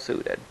well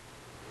suited.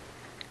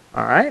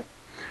 All right?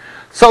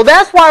 So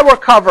that's why we're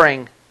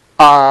covering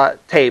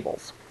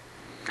tables.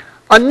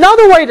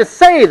 Another way to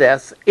say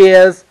this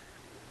is,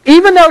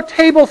 even though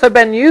tables have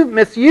been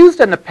misused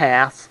in the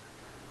past,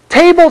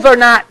 tables are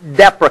not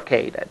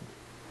deprecated.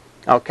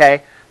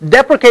 Okay?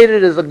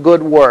 Deprecated is a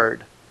good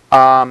word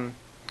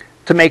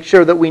to make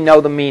sure that we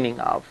know the meaning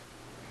of.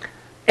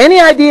 Any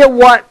idea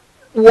what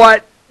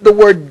the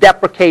word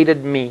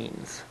deprecated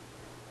means?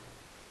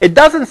 It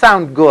doesn't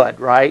sound good,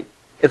 right?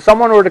 If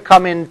someone were to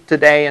come in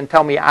today and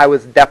tell me I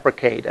was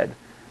deprecated,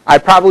 I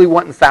probably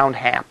wouldn't sound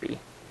happy,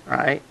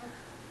 right?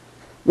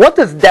 What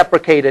does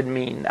deprecated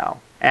mean, though,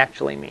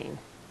 actually mean?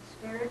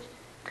 Disparaged.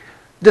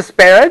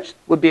 Disparaged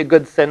would be a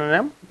good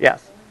synonym,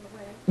 yes.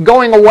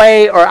 Going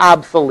away or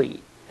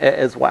obsolete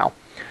as well.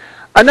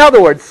 In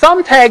other words,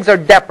 some tags are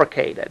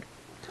deprecated.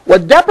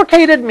 What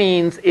deprecated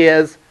means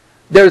is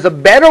there's a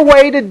better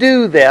way to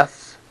do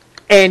this,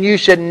 and you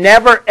should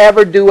never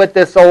ever do it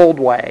this old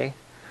way,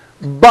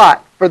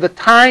 but for the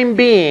time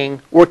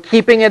being, we're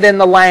keeping it in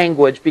the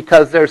language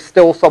because there's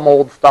still some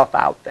old stuff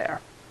out there.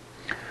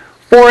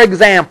 For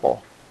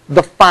example,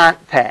 the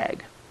font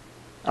tag.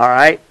 All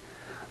right?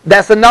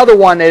 That's another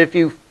one that if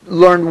you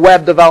learned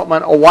web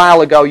development a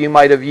while ago, you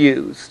might have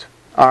used.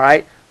 All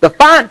right? The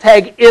font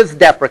tag is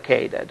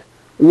deprecated.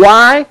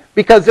 Why?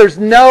 Because there's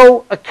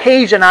no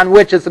occasion on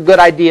which it's a good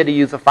idea to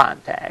use a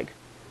font tag.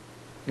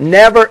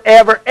 Never,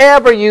 ever,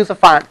 ever use a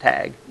font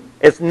tag.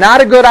 It's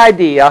not a good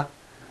idea.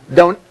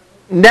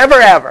 Never,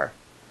 ever.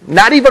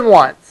 Not even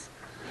once.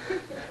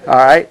 All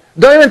right?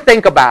 Don't even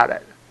think about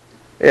it.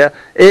 Yeah.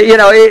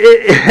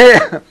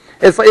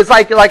 It's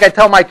like I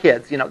tell my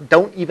kids,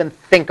 don't even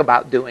think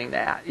about doing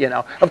that.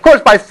 Of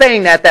course, by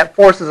saying that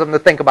forces them to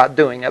think about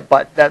doing it,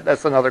 but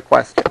that's another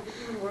question.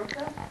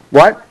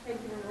 What?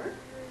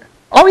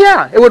 Oh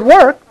yeah, it would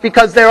work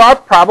because there are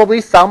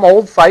probably some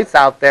old sites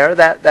out there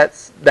that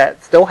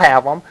still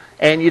have them,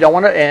 and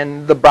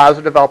and the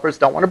browser developers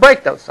don't want to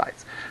break those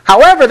sites.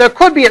 However, there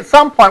could be at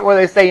some point where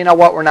they say, you know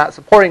what, we're not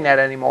supporting that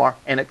anymore,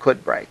 and it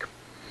could break.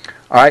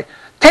 All right.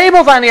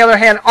 Tables, on the other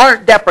hand,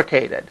 aren't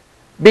deprecated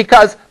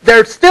because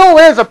there still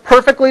is a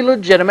perfectly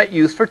legitimate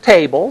use for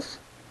tables.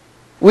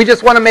 We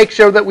just want to make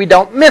sure that we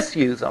don't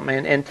misuse them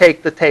and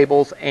take the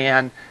tables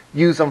and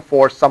use them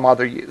for some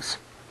other use.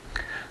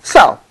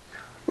 So,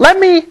 let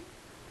me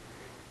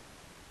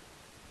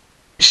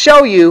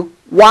show you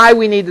why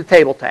we need the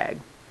table tag.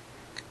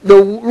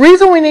 The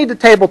reason we need the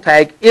table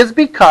tag is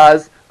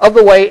because of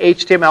the way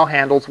HTML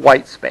handles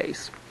white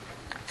space.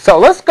 So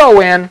let's go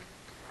in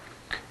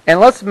and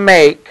let's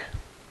make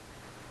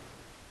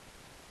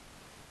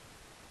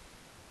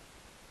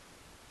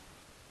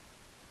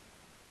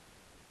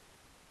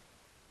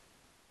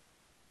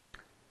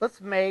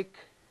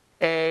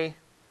a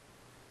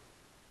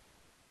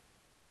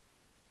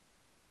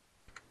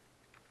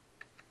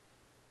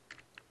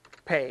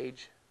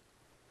page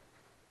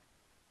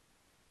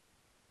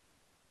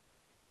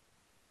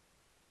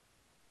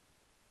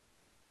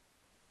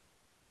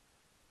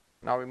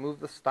and I'll remove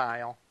the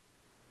style.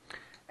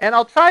 And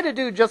I'll try to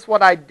do just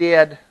what I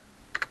did,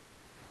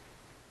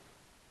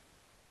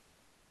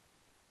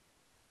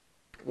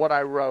 what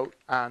I wrote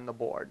on the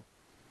board.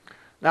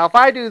 Now if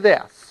I do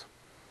this,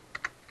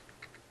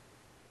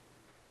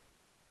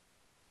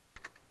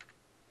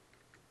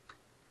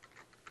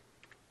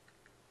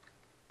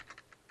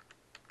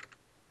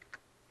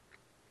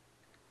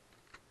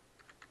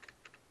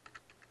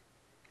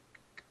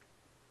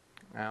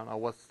 I don't know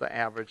what's the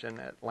average in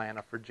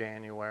Atlanta for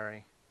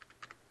January.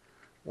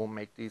 We'll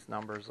make these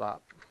numbers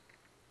up.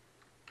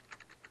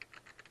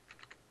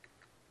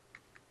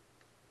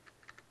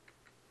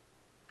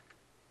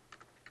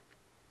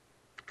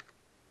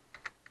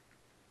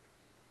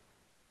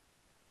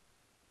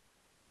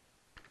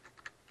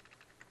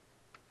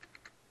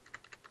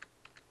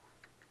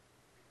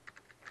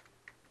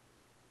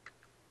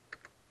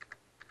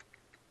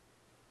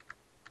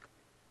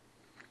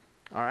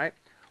 All right.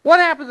 What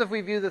happens if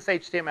we view this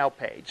HTML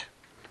page?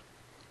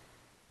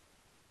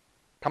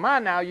 Come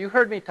on now, you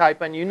heard me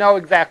typing. You know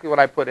exactly what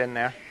I put in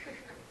there.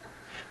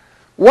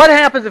 What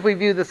happens if we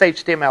view this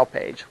HTML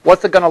page?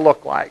 What's it going to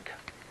look like?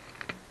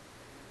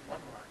 One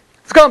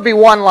It's going to be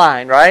one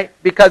line, right?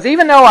 Because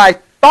even though I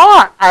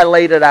thought I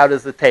laid it out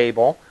as a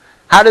table,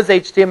 how does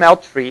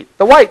HTML treat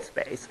the white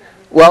space?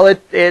 Well,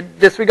 it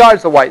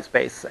disregards the white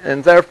space.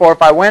 And therefore,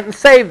 if I went and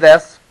saved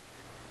this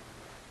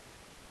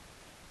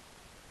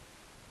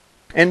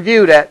and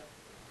viewed it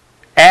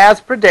as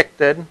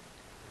predicted,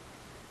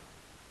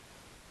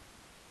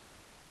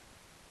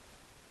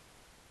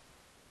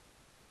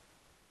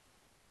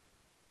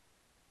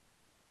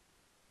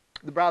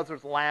 the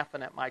browser's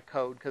laughing at my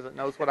code because it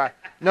knows what I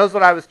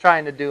was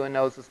trying to do and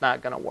knows it's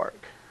not going to work.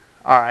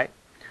 All right.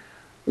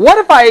 What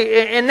if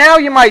and now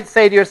you might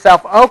say to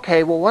yourself,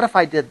 okay, well, what if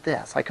I did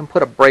this? I can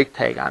put a break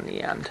tag on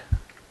the end.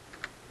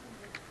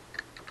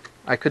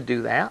 I could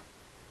do that.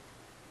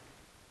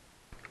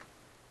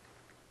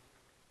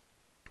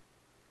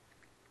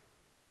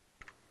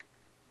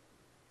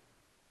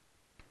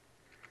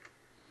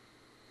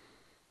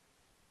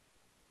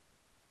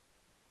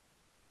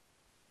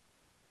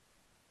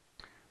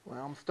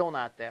 Well, I'm still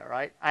not there,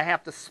 right? I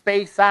have to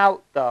space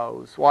out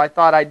those. Well, I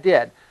thought I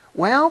did.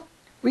 Well,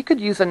 we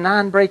could use a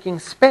non-breaking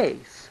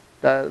space,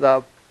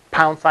 the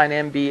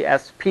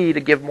 #MBSP to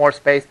give more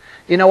space.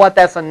 You know what?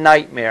 That's a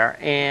nightmare.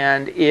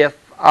 And if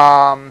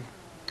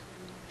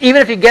even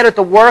if you get it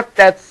to work,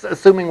 that's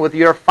assuming with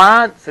your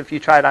fonts. If you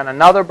try it on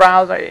another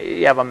browser,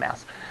 you have a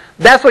mess.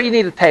 That's what you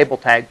need a table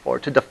tag for,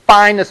 to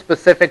define the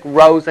specific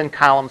rows and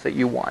columns that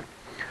you want.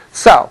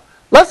 So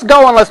let's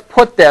go and let's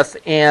put this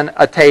in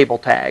a table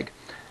tag.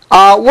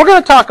 We're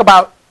going to talk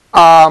about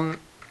 4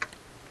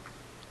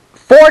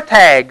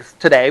 tags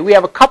today. We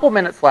have a couple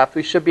minutes left.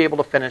 We should be able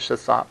to finish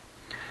this up.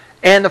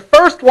 And the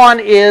first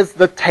one is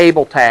the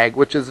table tag,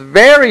 which is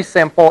very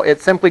simple.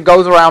 It simply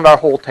goes around our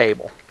whole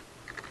table.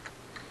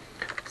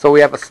 So we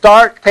have a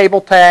start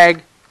table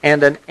tag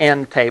and an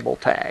end table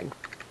tag.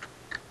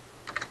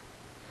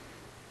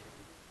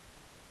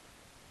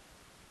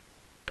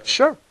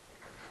 Sure.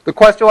 The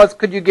question was,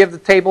 could you give the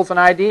tables an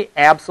ID?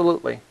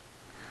 Absolutely.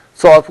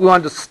 So if we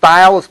wanted to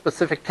style a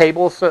specific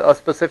table a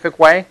specific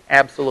way,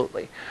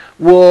 absolutely.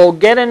 We'll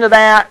get into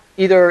that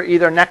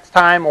either next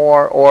time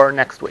or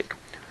next week.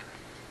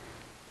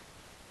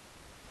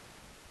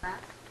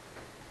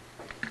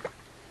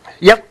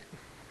 Yep.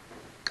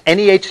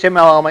 Any HTML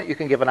element you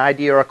can give an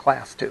ID or a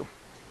class to.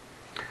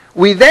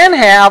 We then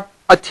have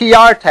a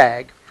TR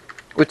tag,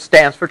 which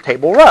stands for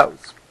table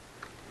rows.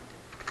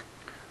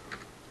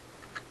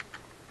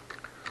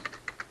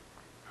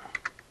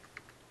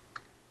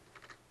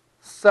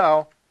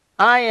 So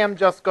I am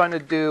just going to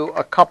do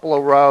a couple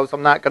of rows.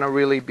 I'm not going to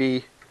really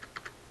be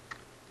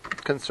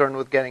concerned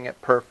with getting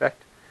it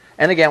perfect.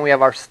 And again, we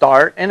have our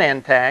start and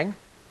end tag.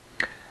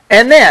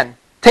 And then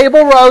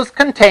table rows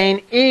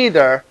contain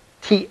either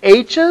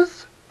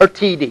THs or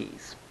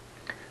TDs.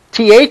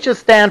 THs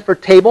stand for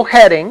table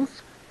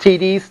headings.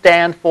 TDs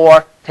stand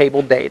for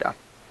table data.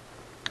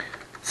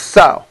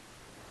 So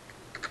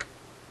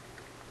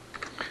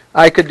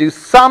I could do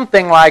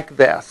something like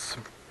this.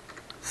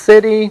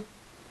 City,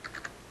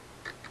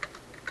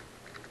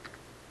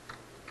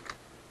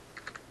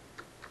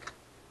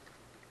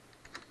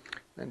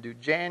 then do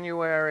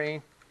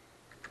January,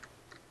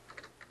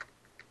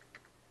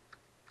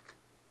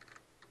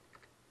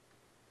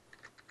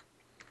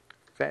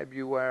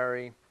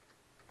 February,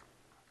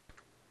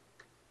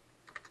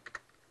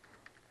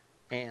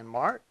 and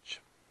March.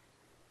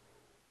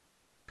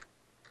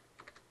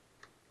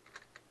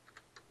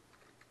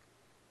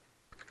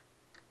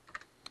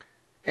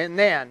 And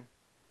then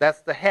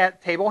that's the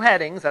table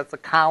headings, that's the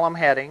column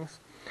headings.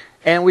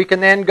 And we can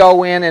then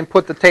go in and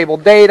put the table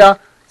data.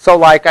 So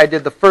like I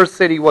did, the first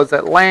city was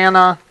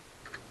Atlanta.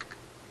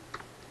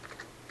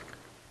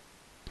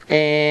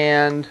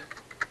 And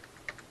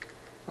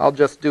I'll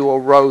just do a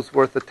row's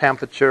worth of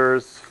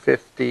temperatures,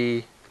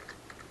 50.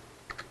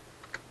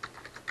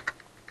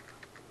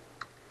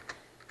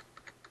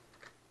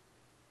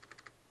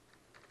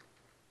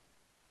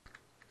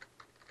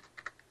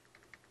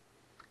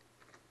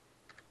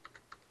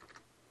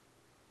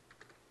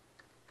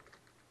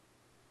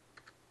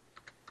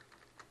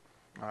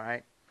 All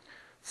right.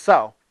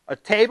 So a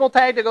table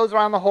tag that goes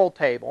around the whole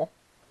table,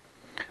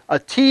 a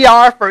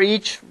TR for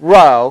each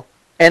row,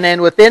 and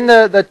then within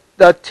the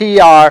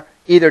TR,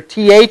 either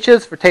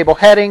THs for table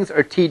headings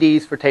or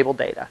TDs for table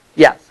data.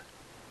 Yes?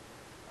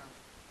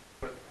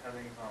 Put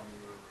headings on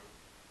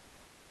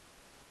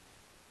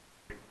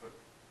the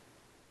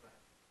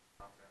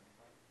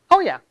Oh,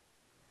 yeah.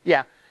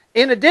 Yeah.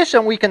 In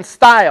addition, we can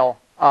style.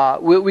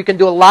 We can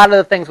do a lot of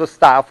the things with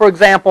style. For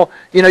example,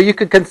 you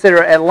could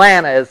consider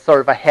Atlanta as sort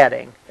of a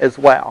heading as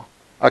well,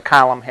 a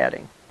column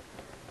heading.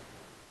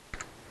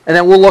 And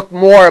then we'll look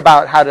more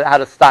about how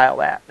to style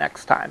that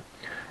next time.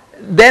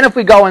 Then if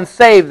we go and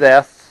save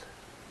this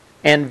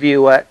and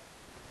view it,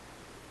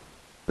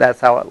 that's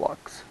how it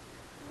looks.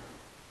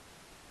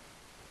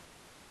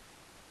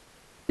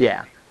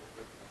 Yeah.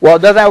 Well, it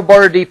doesn't have a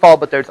border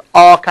default, but there's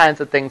all kinds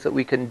of things that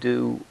we can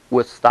do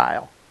with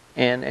style.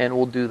 And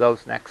we'll do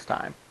those next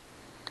time.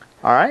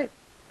 All right.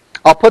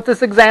 I'll put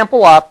this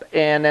example up,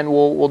 and then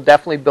we'll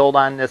definitely build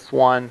on this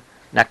one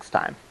next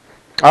time.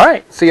 All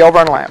right. See you over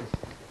on lab.